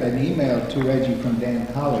here an an email to Reggie from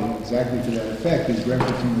Dan Colley exactly to that effect. He's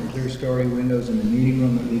referencing the clear-story windows in the meeting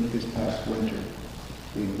room that leaked this past winter.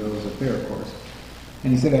 Being those up there, of course.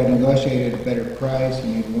 And he said, I negotiated a better price.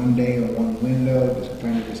 You need 1 day on one window, just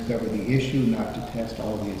trying to discover the issue, not to test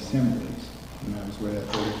all the assemblies. And that was where that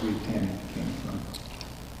 3310 came from.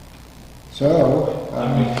 So,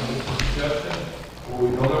 I mean, it's a suggestion, well, we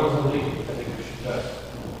know there was a leak, I think we should test.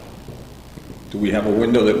 Do we have a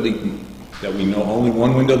window that leaked, that we know only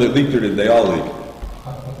one window that leaked, or did they all leak?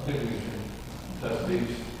 I think we should test these.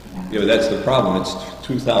 Yeah, but that's the problem. It's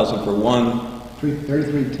 2,000 for one,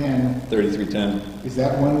 3310, 3310. is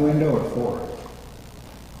that one window or four?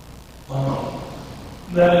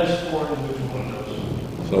 That is 4 individual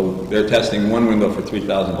windows. So they're testing one window for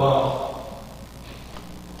 3,000. Well,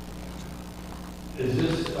 is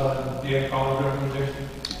this Dan Collins recommendation?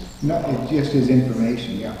 No, it just is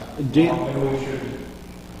information, yeah. Dan, Maybe we should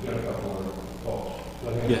get a couple of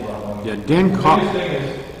votes. yeah, Dan The Collins. biggest thing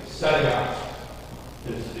is setting up.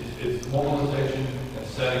 It's mobilization and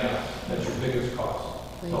setting up. That's your biggest cost.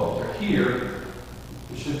 So if they're here,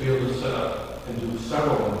 we should be able to set up and do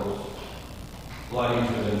several windows a lot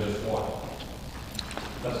easier than just one.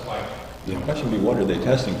 That's my. The question would be, what are they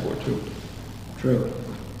testing for, too? True.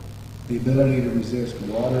 The ability to resist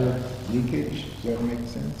water leakage, does that make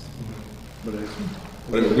sense? But it's,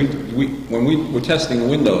 But when we're testing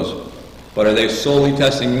windows, but are they solely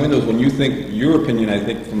testing windows? When you think, your opinion, I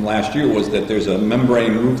think, from last year was that there's a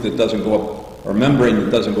membrane roof that doesn't go up, or membrane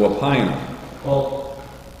that doesn't go up high enough. Well,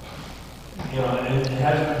 you know, and it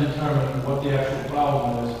hasn't been determined what the actual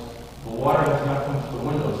problem is. The water has not come through the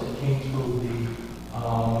windows, it came through the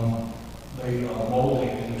molding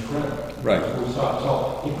and the trim. Right. So we saw,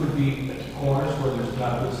 so it could be at the corners where there's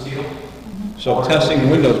not good seal. So Or testing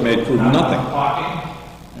windows may prove not nothing. Caulking,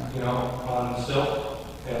 you know, on the sill,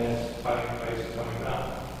 and it's basically coming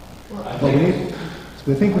down. I well, think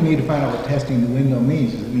we think we need to find out what testing the window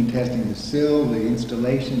means. Does it mean testing the sill, the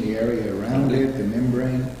installation, the area around it, the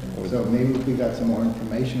membrane? So maybe if we got some more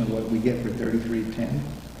information of what we get for 3310.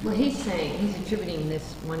 Well, he's saying, he's attributing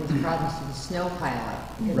this, one of his problems to the snow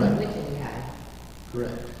pileup, because Right. of the winter we had.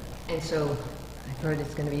 Correct. And so, I've heard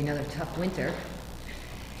it's gonna be another tough winter.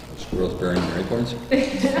 Squirrels burying their acorns?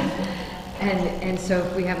 And so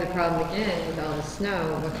if we have the problem again with all the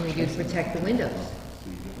snow, what can we do to protect the windows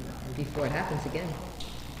before it happens again?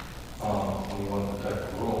 you want to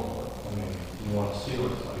protect the room, but, I mean, you want to seal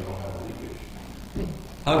it so you don't have a leakage.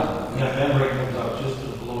 How, And that membrane comes out just to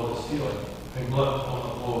the below the ceiling, and blood on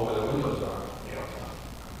the floor where the windows are, you know.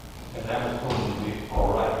 And that is going to be all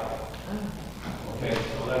right. Okay,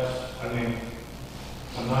 so that's, I mean,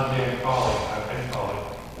 I'm not Dan Colley, I'm Ben Colley,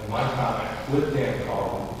 and my comment with Dan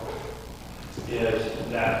Colley is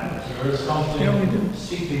that there is something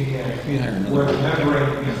seeping in where the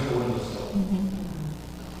membrane is the window sill.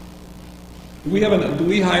 do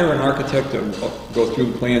we hire an architect to go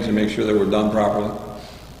through the plans and make sure that we're done properly?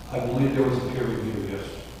 I believe there was a peer review, yes.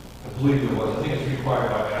 I believe there was, I think it's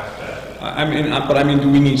required by mass statute. But I mean, do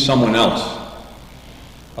we need someone else?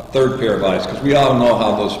 A third pair of eyes? Because we all know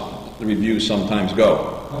how those reviews sometimes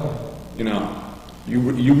go. You know, you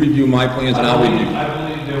review my plans and I'll review. I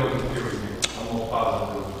believe there was a peer review. I'm almost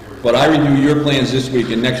positive there was a peer review. But I review your plans this week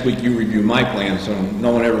and next week you review my plans, so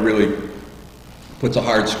no one ever really puts a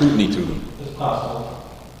hard scrutiny to them. It's possible.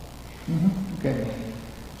 Okay.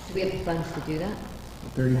 Do we have the funds to do that?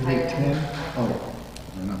 3310? Oh,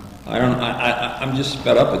 I don't know. I'm just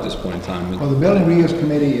fed up at this point in time. Well, the Building Reuse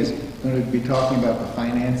Committee is going to be talking about the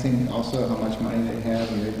financing, also how much money they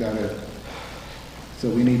have, and they've got to, so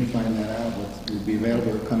we need to find that out. What would be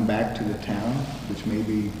available to come back to the town, which may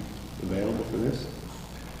be available for this.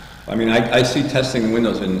 I mean, I see testing the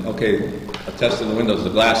windows, and okay, a test of the windows, the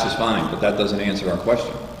glass is fine, but that doesn't answer our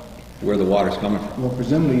question, where the water's coming from. Well,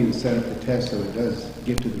 presumably you set up the test so it does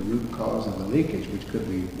get to the root cause of the leakage, which could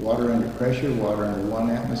be water under pressure, water under 1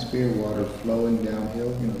 atmosphere, water flowing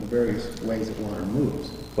downhill, you know, the various ways that water moves.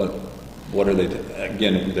 But what are they,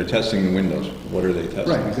 again, if they're testing the windows, what are they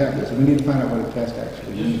testing? Right, exactly. So we need to find out what a test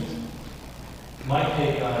actually means. My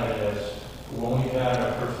take on it is, when we had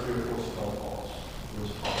our first 3 or 4 snowfalls, it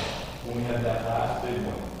was fun. When we had that last big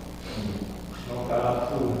one, and the snow got out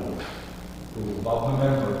through it was above the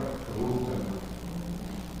member, the roof member.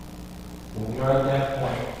 When we were at that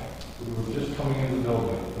point, we were just coming in the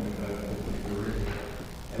building,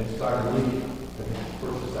 and it started leaking. I think the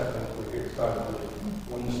first or second we here started leaking,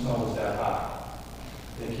 when the snow was that high.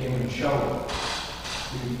 They came and shoveled.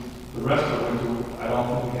 The rest of the winter, I don't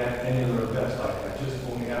think we had any other events like that, just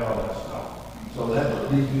when we had all that snow. So that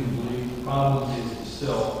would lead you to believe the problem is the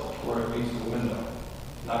sill where it meets the window,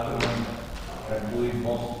 not the window. I believe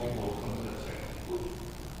most people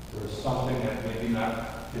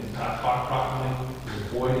properly, there's a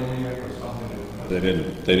void in there or something.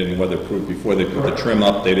 They didn't weatherproof, before they put the trim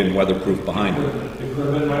up, they didn't weatherproof behind it. It could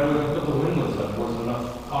have been right where they put the windows up, there wasn't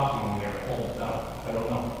enough caulking in there to hold it down. I don't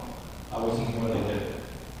know. I wasn't here when they did it.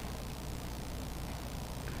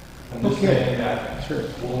 I'm just Okay. saying that Sure.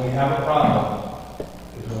 when we have a problem,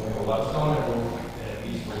 is when we go left on the roof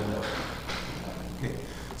and east window. Okay.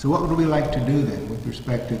 So what would we like to do then with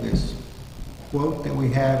respect to this quote that we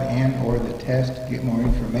have and/or the test, get more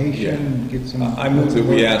information, get some... I move that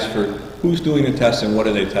we ask for who's doing the testing, what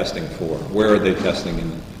are they testing for, where are they testing,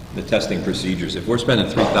 and the testing procedures. If we're spending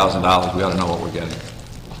 $3,000, we ought to know what we're getting.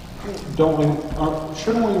 Don't we,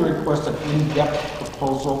 shouldn't we request an in-depth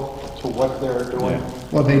proposal to what they're doing? Yeah.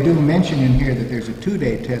 Well, they do mention in here that there's a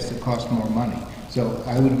 2-day test that costs more money. So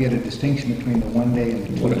I would get a distinction between the 1-day and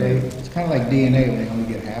the 2-day. It's kind of like DNA, where they only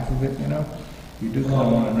get half of it, you know? You do kind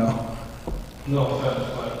of want to know. No offense,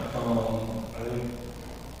 but, I think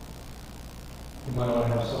you might want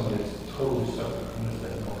to have somebody that's totally separate from this,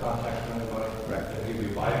 that has no contact with anybody. Right. That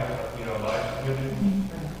maybe live community.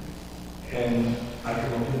 And I can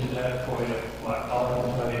look into that for you. All I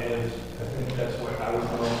can tell you is, I think that's what I would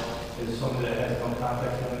know, is somebody that has no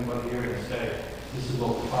contact with anybody here and say, this is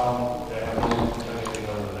what we found, they have no anything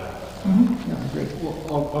other than that. Yeah, great.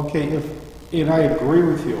 Well, okay, and I agree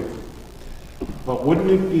with you, but wouldn't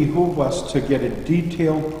it behoove us to get a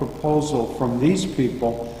detailed proposal from these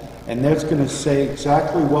people, and that's going to say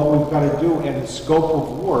exactly what we've got to do and the scope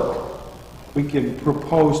of work we can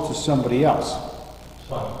propose to somebody else? It's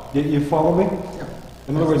fine. You follow me? Yeah.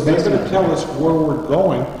 In other words, they're going to tell us where we're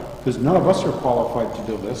going, because none of us are qualified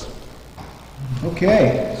to do this.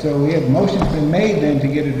 Okay, so we have motions been made then to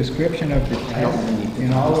get a description of the test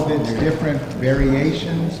in all of its different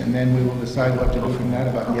variations, and then we will decide what to do from that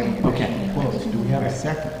about getting additional quotes. Do we have a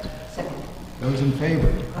second? Second. Those in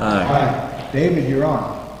favor? Aye. Aye. David, you're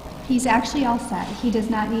on. He's actually all set. He does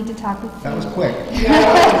not need to talk with That was you. quick.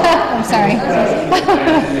 I'm sorry.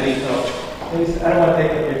 Please, I don't want to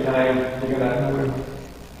take up your time. You're gonna.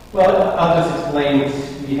 Well, I'll just explain.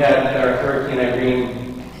 We had our Hurricane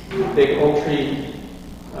Irene, big oak tree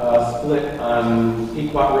split on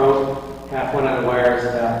Pequot Road. Half went on the wires,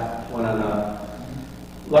 half went on the.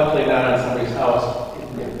 Luckily, not on somebody's house.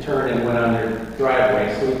 It turned and went on their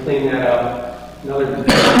driveway. So we cleaned that up. Another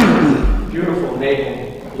beautiful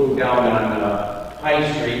maple blew down on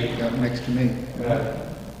High Street. Up next to me.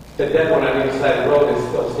 The dead one on the other side of the road is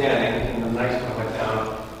still standing, and the nice one went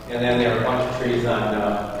down. And then there were a bunch of trees on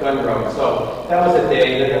Gun Road. So that was a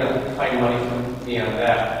day. They're going to find money from me on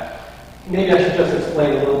that. Maybe I should just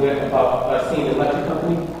explain a little bit about seeing the electric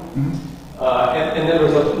company. And there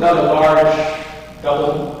was another large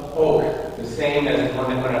double oak, the same as the one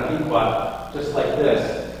that went on Pequot, just like this.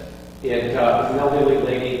 It was an elderly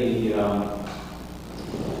lady,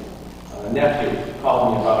 the nephew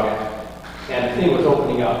called me about it. And the thing was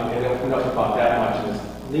opening up. It opened up about that much. It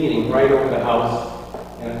was leaning right over the house.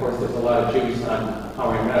 And of course, there's a lot of juice on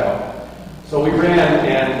Power Meadow. So we ran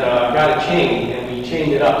and got a chain, and we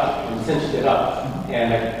chained it up and cinched it up.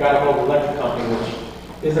 And I got a hold of the electric company, which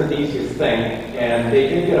isn't the easiest thing. And they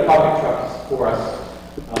did get a bucket truck for us,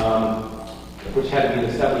 which had to be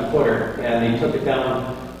the 70-footer. And they took it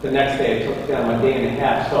down the next day. It took it down a day and a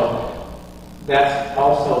half. So that's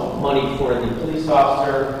also money for the police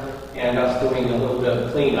officer and us doing a little bit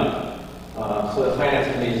of cleanup. So the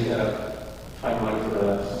finance committee is going to find money for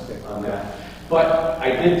us on that. But I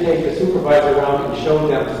did take the supervisor around and show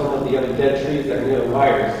them some of the other dead trees that are near the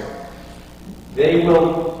wires. They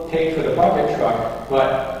will pay for the bucket truck,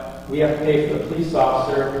 but we have to pay for the police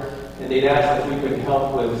officer, and they'd asked if we could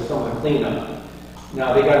help with some of the cleanup.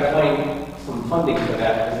 Now, they got to find some funding for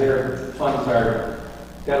that, because their funds are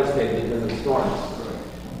devastated because of the storms.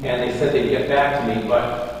 And they said they'd get back to me,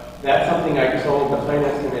 but that's something I told the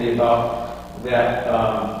finance committee about, that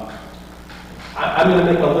I'm going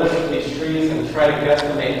to make a list of these trees and try to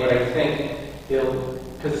guesstimate what I think it'll,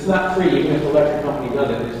 because it's not free, even if the electric company does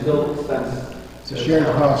it, there's still expense. It's a shared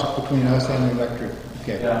cost between us and the electric.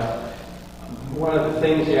 Okay. Yeah. One of the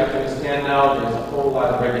things you have to understand now, there's a whole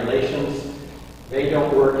lot of regulations. They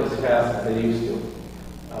don't work as fast as they used to.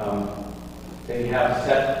 They have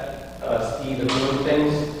set speed of doing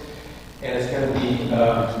things, and it's going to be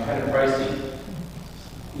kind of pricey,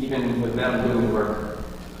 even with them doing the work.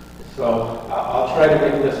 So I'll try to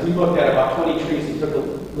make a list. We looked at about 20 trees. We took a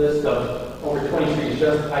list of over 20 trees,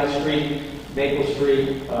 just High Street, Maple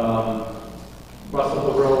Street,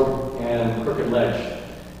 Russellville Road, and Crooked Ledge.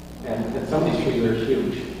 And some of these trees are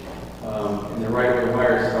huge, and they're right over the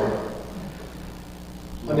wires. So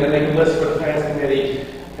I'm going to make a list for the finance committee,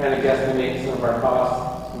 kind of guesstimate some of our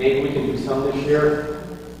costs. Maybe we can do some this year.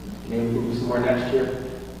 maybe we'll do some more next year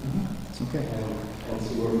Okay. and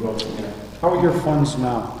see where we go from there. How are your funds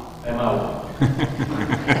now? I'm out.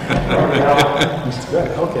 Good,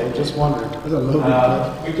 okay, just wondering. There's a little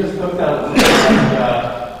bit. We just looked at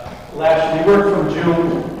last, we worked from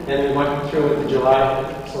June and we went through it to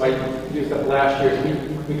July, so I used up last year's.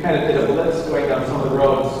 We kind of did a blitz going down some of the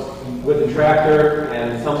roads with the tractor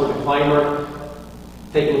and some with the climber,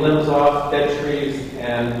 taking limbs off, dead trees,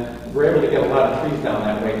 and we're able to get a lot of trees down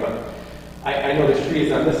that way, but I know there's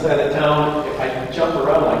trees on this side of town. If I jump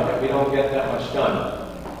around like that, we don't get that much done.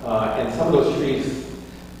 And some of those trees,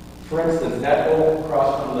 for instance, that oak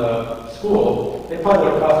across from the school, they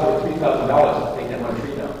probably would have cost over $3,000 to take that one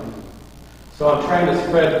tree down. So I'm trying to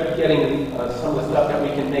spread getting some of the stuff that we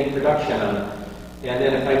can make production on. And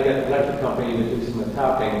then if I get the electric company to do some of the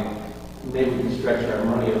topping, maybe we can stretch our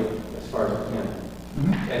money as far as we can.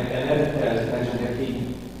 And then, as mentioned, if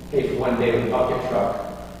he paid for one day with a bucket truck,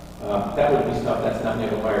 that would be stuff that's not near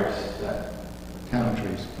the wires. Town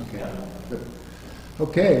trees, okay. Yeah. Good.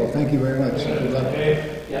 Okay, well, thank you very much. Good luck.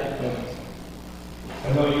 Dave, Yeah. I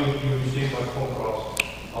know you receive my phone calls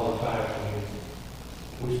all the time.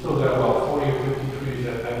 And we still got about 40 or 50 trees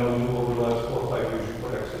that I know you over the last 4 or 5 years you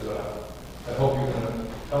put X's on. I hope you're going to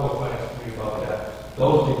tell the finance committee about that.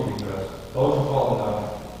 Those need to be addressed. Those are falling down.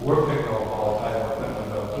 We're picking them up all the time like that one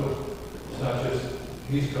down too. It's not just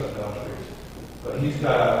he's cutting down trees. But he's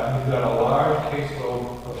got a large caseload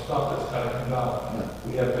of stuff that's got to come down.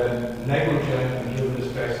 We have been negligent in giving this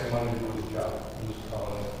guy some money to do his job.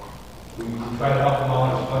 We try to help him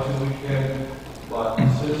out as much as we can, but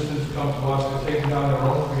citizens come to us to take down their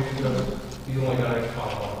own trees because he only got X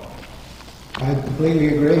amount of money. I completely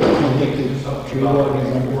agree. I think We need that to do the something tree about warden is it.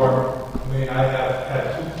 under. I mean, I have had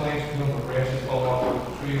 2 claims from him with branches falling off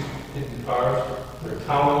of trees, hitting cars. They're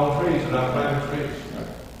town-owned trees, they're not private trees.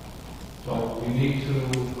 So we need to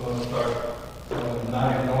start not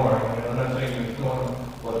ignoring, and I'm not saying ignoring,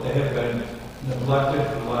 but they have been neglected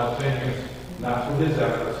for the last 10 years, not through his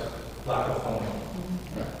efforts, lack of funding.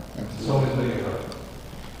 So is the other.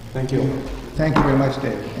 Thank you. Thank you very much,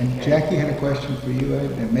 David. And Jackie had a question for you,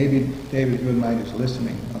 Ed, and maybe David, you wouldn't mind just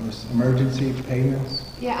listening on this emergency payments.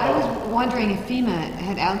 Yeah, I was wondering if FEMA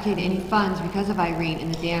had allocated any funds because of Irene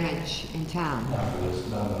and the damage in town. Not for this,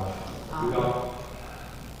 not enough.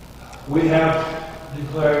 We have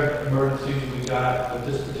declared emergencies we got, but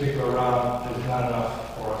this particular round is not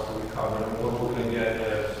enough for us to recover. And what we're going to get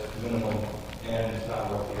is minimum, and it's not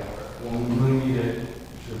worth the effort. When we really need it, we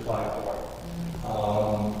should apply for it. The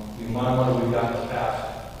amount of money we got in the past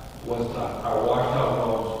was done. Our washout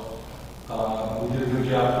roads, we did a good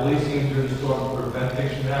job policing during the storm to prevent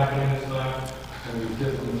things from happening this time. And we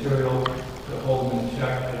did the material to hold them in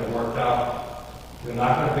check, and it worked out. We're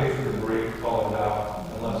not going to pay for debris falling down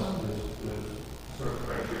unless there's certain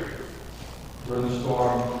criteria. During the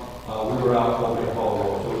storm, we were out over the whole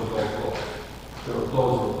road, so it was very close. They were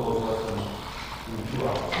closed less than 2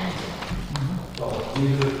 hours. So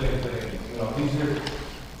these are the things that, these are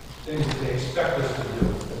things that they expect us to do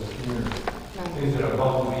as a community. Things that are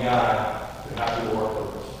above and beyond, they're happy to work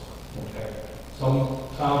with us. Okay? Some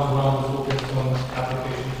towns around us will get some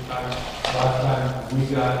applications time. Last time we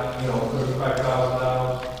got,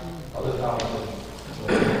 $35,000. Other towns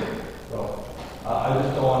didn't. So I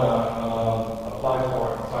just don't want to apply for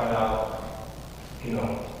it and find out, being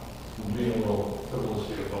a little frivolous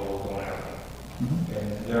here about what's going to happen. And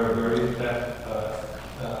there are various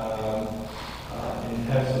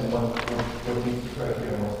intense in what needs to correct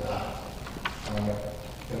here and what's not.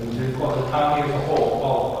 And we did call the county as a whole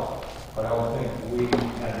qualify, but I don't think we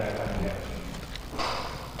had that kind of damage.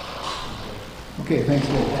 Okay, thanks,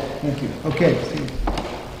 David. Thank you. Okay, see.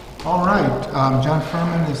 All right, John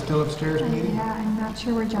Furman is still upstairs meeting? Yeah, I'm not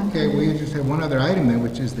sure where John. Okay, we just have one other item there,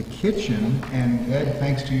 which is the kitchen, and Ed,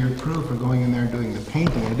 thanks to your crew for going in there and doing the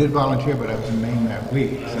painting. I did volunteer, but I was in Maine that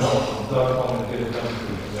week,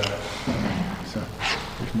 so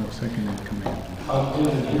there's no second in command.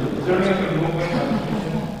 Is there anything moving on the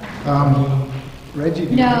kitchen? Reggie?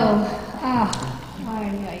 do you- No. Ay.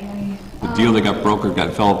 The deal that got brokered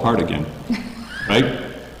fell apart again, right?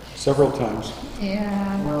 Several times.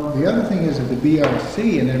 Yeah. Well, the other thing is that the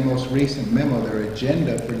BRC, in their most recent memo, their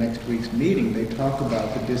agenda for next week's meeting, they talk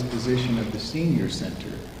about the disposition of the senior center,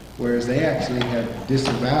 whereas they actually have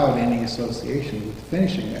disavowed any association with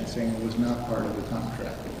finishing that, saying it was not part of the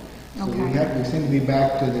contract. So we seem to be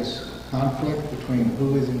back to this conflict between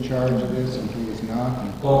who is in charge of this and who is not.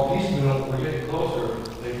 And Well, piecemeal, we're getting closer.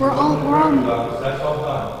 We're on. That's all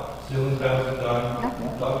done. Ceiling tiles are done.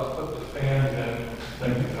 Doug's put the fans in, the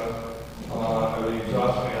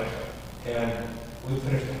exhaust fans, and we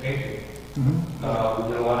finished the painting. We did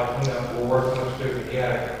a lot of cleanup, we're working upstairs in the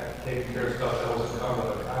attic, taking care of stuff that wasn't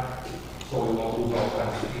covered in the contract, so we won't lose all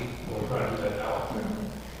kinds of heat, and we're trying to do that now.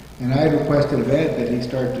 And I requested of Ed that he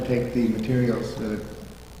start to take the materials,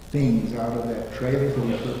 things out of that trailer for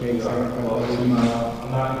which we're paying $75 a month.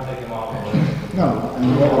 I'm not gonna take them off. No,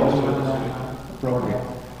 and what is appropriate.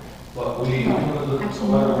 But we, the Actually,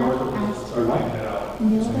 letter Neil worker asked- are writing it out.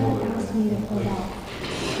 Nilda asked me to pull out.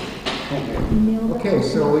 Nilda Okay,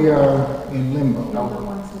 asked so me- we are in limbo. Nilda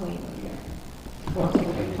wants to wait. Well, take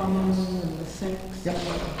the plumbing and the sinks. Yep.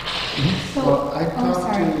 So, Well, I oh, talked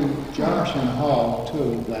sorry. to Josh in the hall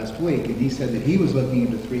too last week, and he said that he was looking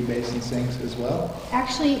into 3 basin sinks as well.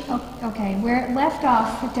 Actually, okay, where it left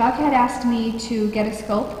off, Doug had asked me to get a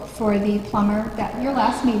scope for the plumber at your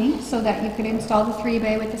last meeting so that you could install the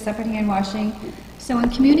 3-bay with the separate hand washing. So in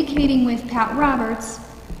communicating with Pat Roberts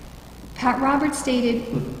stated,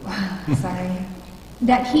 sorry,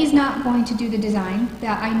 that he's not going to do the design,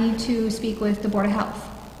 that I need to speak with the Board of Health.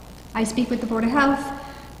 I speak with the Board of Health,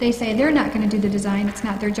 they say they're not going to do the design, it's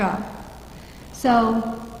not their job.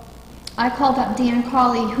 So I called up Dan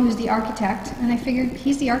Cawley, who's the architect, and I figured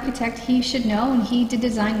he's the architect, he should know, and he did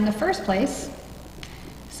design in the first place.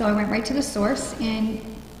 So I went right to the source and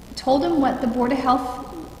told him what the Board of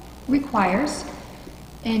Health requires.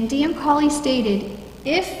 And Dan Cawley stated,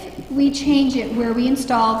 if we change it where we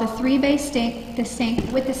install the 3-bay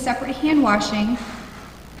sink with the separate hand washing,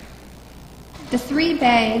 the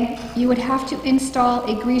 3-bay, you would have to install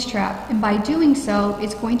a grease trap, and by doing so,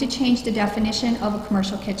 it's going to change the definition of a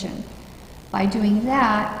commercial kitchen. By doing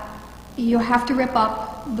that, you have to rip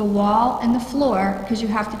up the wall and the floor because you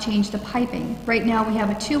have to change the piping. Right now, we have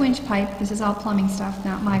a 2-inch pipe, this is all plumbing stuff,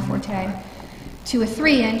 not my forte, to a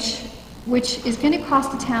 3-inch, which is going to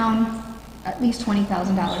cost the town at least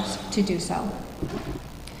 $20,000 to do so.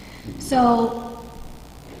 So,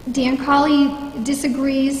 Dan Cawley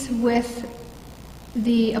disagrees with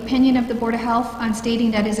the opinion of the Board of Health on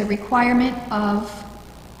stating that is a requirement of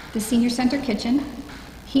the senior center kitchen.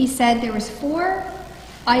 He said there was 4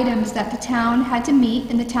 items that the town had to meet,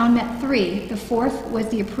 and the town met 3. The 4th was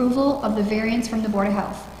the approval of the variance from the Board of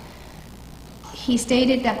Health. He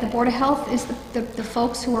stated that the Board of Health is the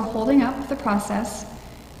folks who are holding up the process,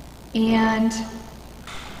 and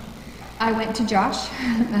I went to Josh,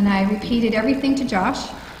 and I repeated everything to Josh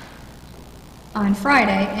on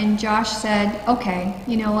Friday, and Josh said, okay,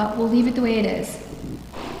 you know what, we'll leave it the way it is.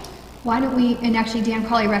 Why don't we, and actually Dan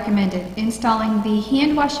Cawley recommended, installing the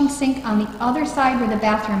hand washing sink on the other side where the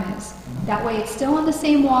bathroom is. That way it's still on the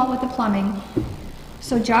same wall with the plumbing.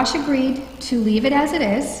 So Josh agreed to leave it as it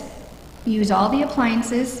is, use all the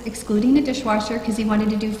appliances, excluding the dishwasher, because he wanted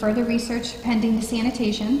to do further research pending the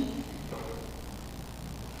sanitation.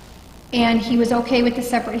 And he was okay with the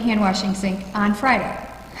separate hand washing sink on Friday.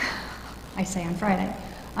 I say on Friday.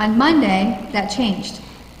 On Monday, that changed.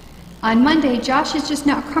 On Monday, Josh is just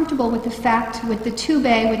not comfortable with the fact with the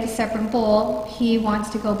 2-bay with the separate bowl, he wants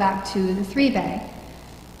to go back to the 3-bay.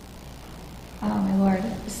 Oh my Lord.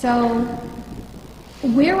 So,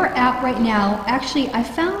 where we're at right now, actually I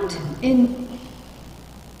found in,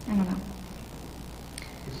 I don't know,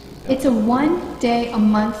 it's a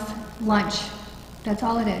 1-day-a-month lunch. That's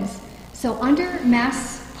all it is. So under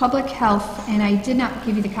Mass Public Health, and I did not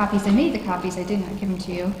give you the copies, I made the copies, I did not give them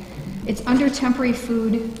to you. It's under temporary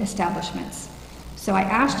food establishments. So I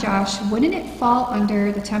asked Josh, wouldn't it fall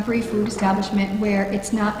under the temporary food establishment where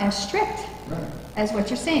it's not as strict as what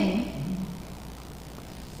you're saying?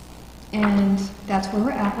 And that's where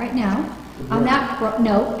we're at right now. On that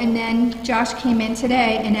note, and then Josh came in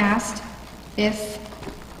today and asked if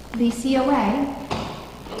the COA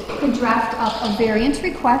could draft up a variance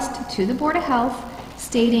request to the Board of Health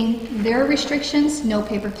stating their restrictions, no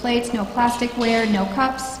paper plates, no plasticware, no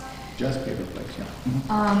cups. Just paper plates,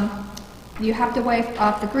 yeah. You have to wipe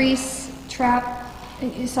off the grease trap,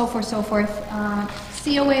 so forth, so forth.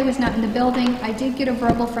 COA was not in the building. I did get a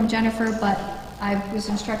verbal from Jennifer, but I was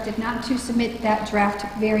instructed not to submit that draft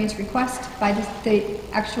variance request by the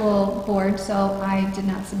actual board, so I did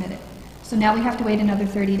not submit it. So now we have to wait another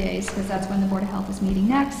 30 days, because that's when the Board of Health is meeting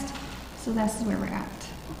next. So that's where we're at.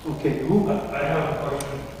 Okay, I have a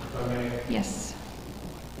question, if I may. Yes.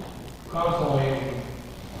 Council meeting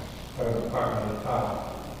for the department of the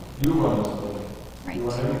town, you run this building. Right. You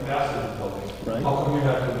run every facet of the building. Right. How come you're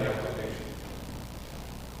not doing the application?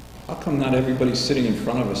 How come not everybody's sitting in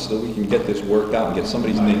front of us so that we can get this worked out and get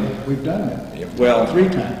somebody's name? We've done that. Yeah, well, 3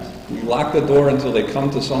 times. we lock the door until they come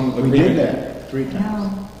to some We agreement. did that 3 times.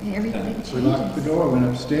 No, everything We locked the changes. door, went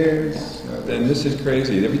upstairs. Then this is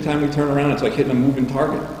crazy. Every time we turn around, it's like hitting a moving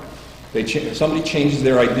target. Somebody changes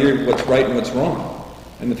their idea of what's right and what's wrong.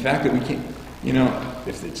 And the fact that we can't, you know,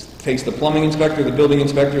 if it takes the plumbing inspector, the building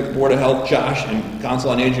inspector, the Board of Health, Josh, and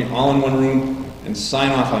Council on Aging all in one room and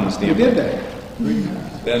sign off on the We stamp. did that.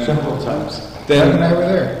 Then, Several times. then- Doug and I were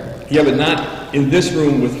there. Yeah, but not in this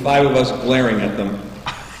room with 5 of us glaring at them,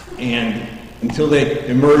 and until they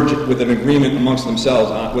emerge with an agreement amongst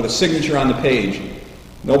themselves, with a signature on the page,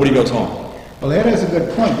 nobody goes home. Well, Ed has a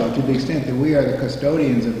good point, though, to the extent that we are the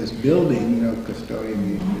custodians of this building, you know, custodian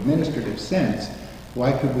in the administrative sense,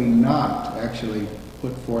 why could we not actually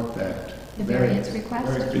put forth that The variance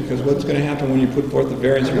request? Because what's going to happen when you put forth the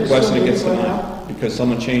variance request and it gets denied? Because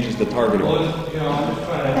someone changes the target Well, order. you know, I'm just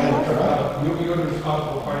trying to, you're the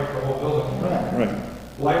responsible party for the whole building. Right.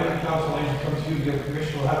 Why did the council agent come to you, give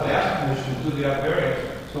permission, we'll have to ask permission to do the variance,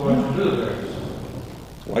 so why don't you do the variance?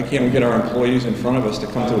 Why can't we get our employees in front of us to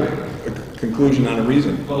come to a conclusion on a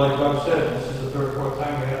reason? Well, like Bob said, this is the third or fourth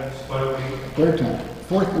time we have this, why don't we? Third time.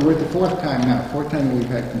 We're at the fourth time now. Fourth time we've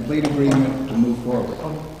had complete agreement to move forward.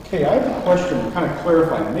 Okay, I have a question to kind of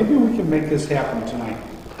clarify. Maybe we can make this happen tonight.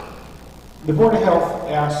 The Board of Health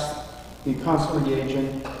asked the council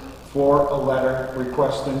agent for a letter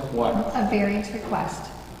requesting what? A variance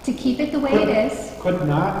request. To keep it the way it is. Could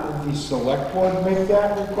not the select board make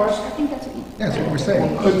that request? I think that's what you... That's what we're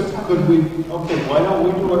saying. Could we, okay, why don't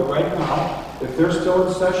we do it right now? If they're still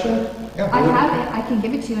in session? I have it, I can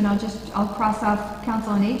give it to you, and I'll cross off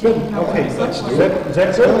council on aging. Good, and I'll- okay, is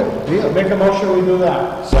that good? Deal. Make a motion, we do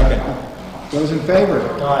that. Second. Those in favor?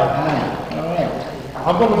 Aye. All right.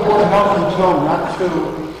 How about the Board of Health and Joe not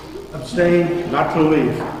to abstain, not to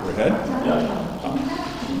leave? Go ahead.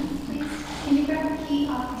 Please, can you grab the key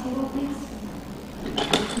off the table, please?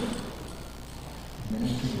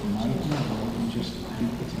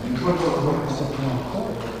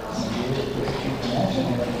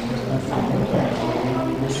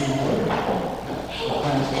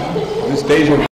 This Deja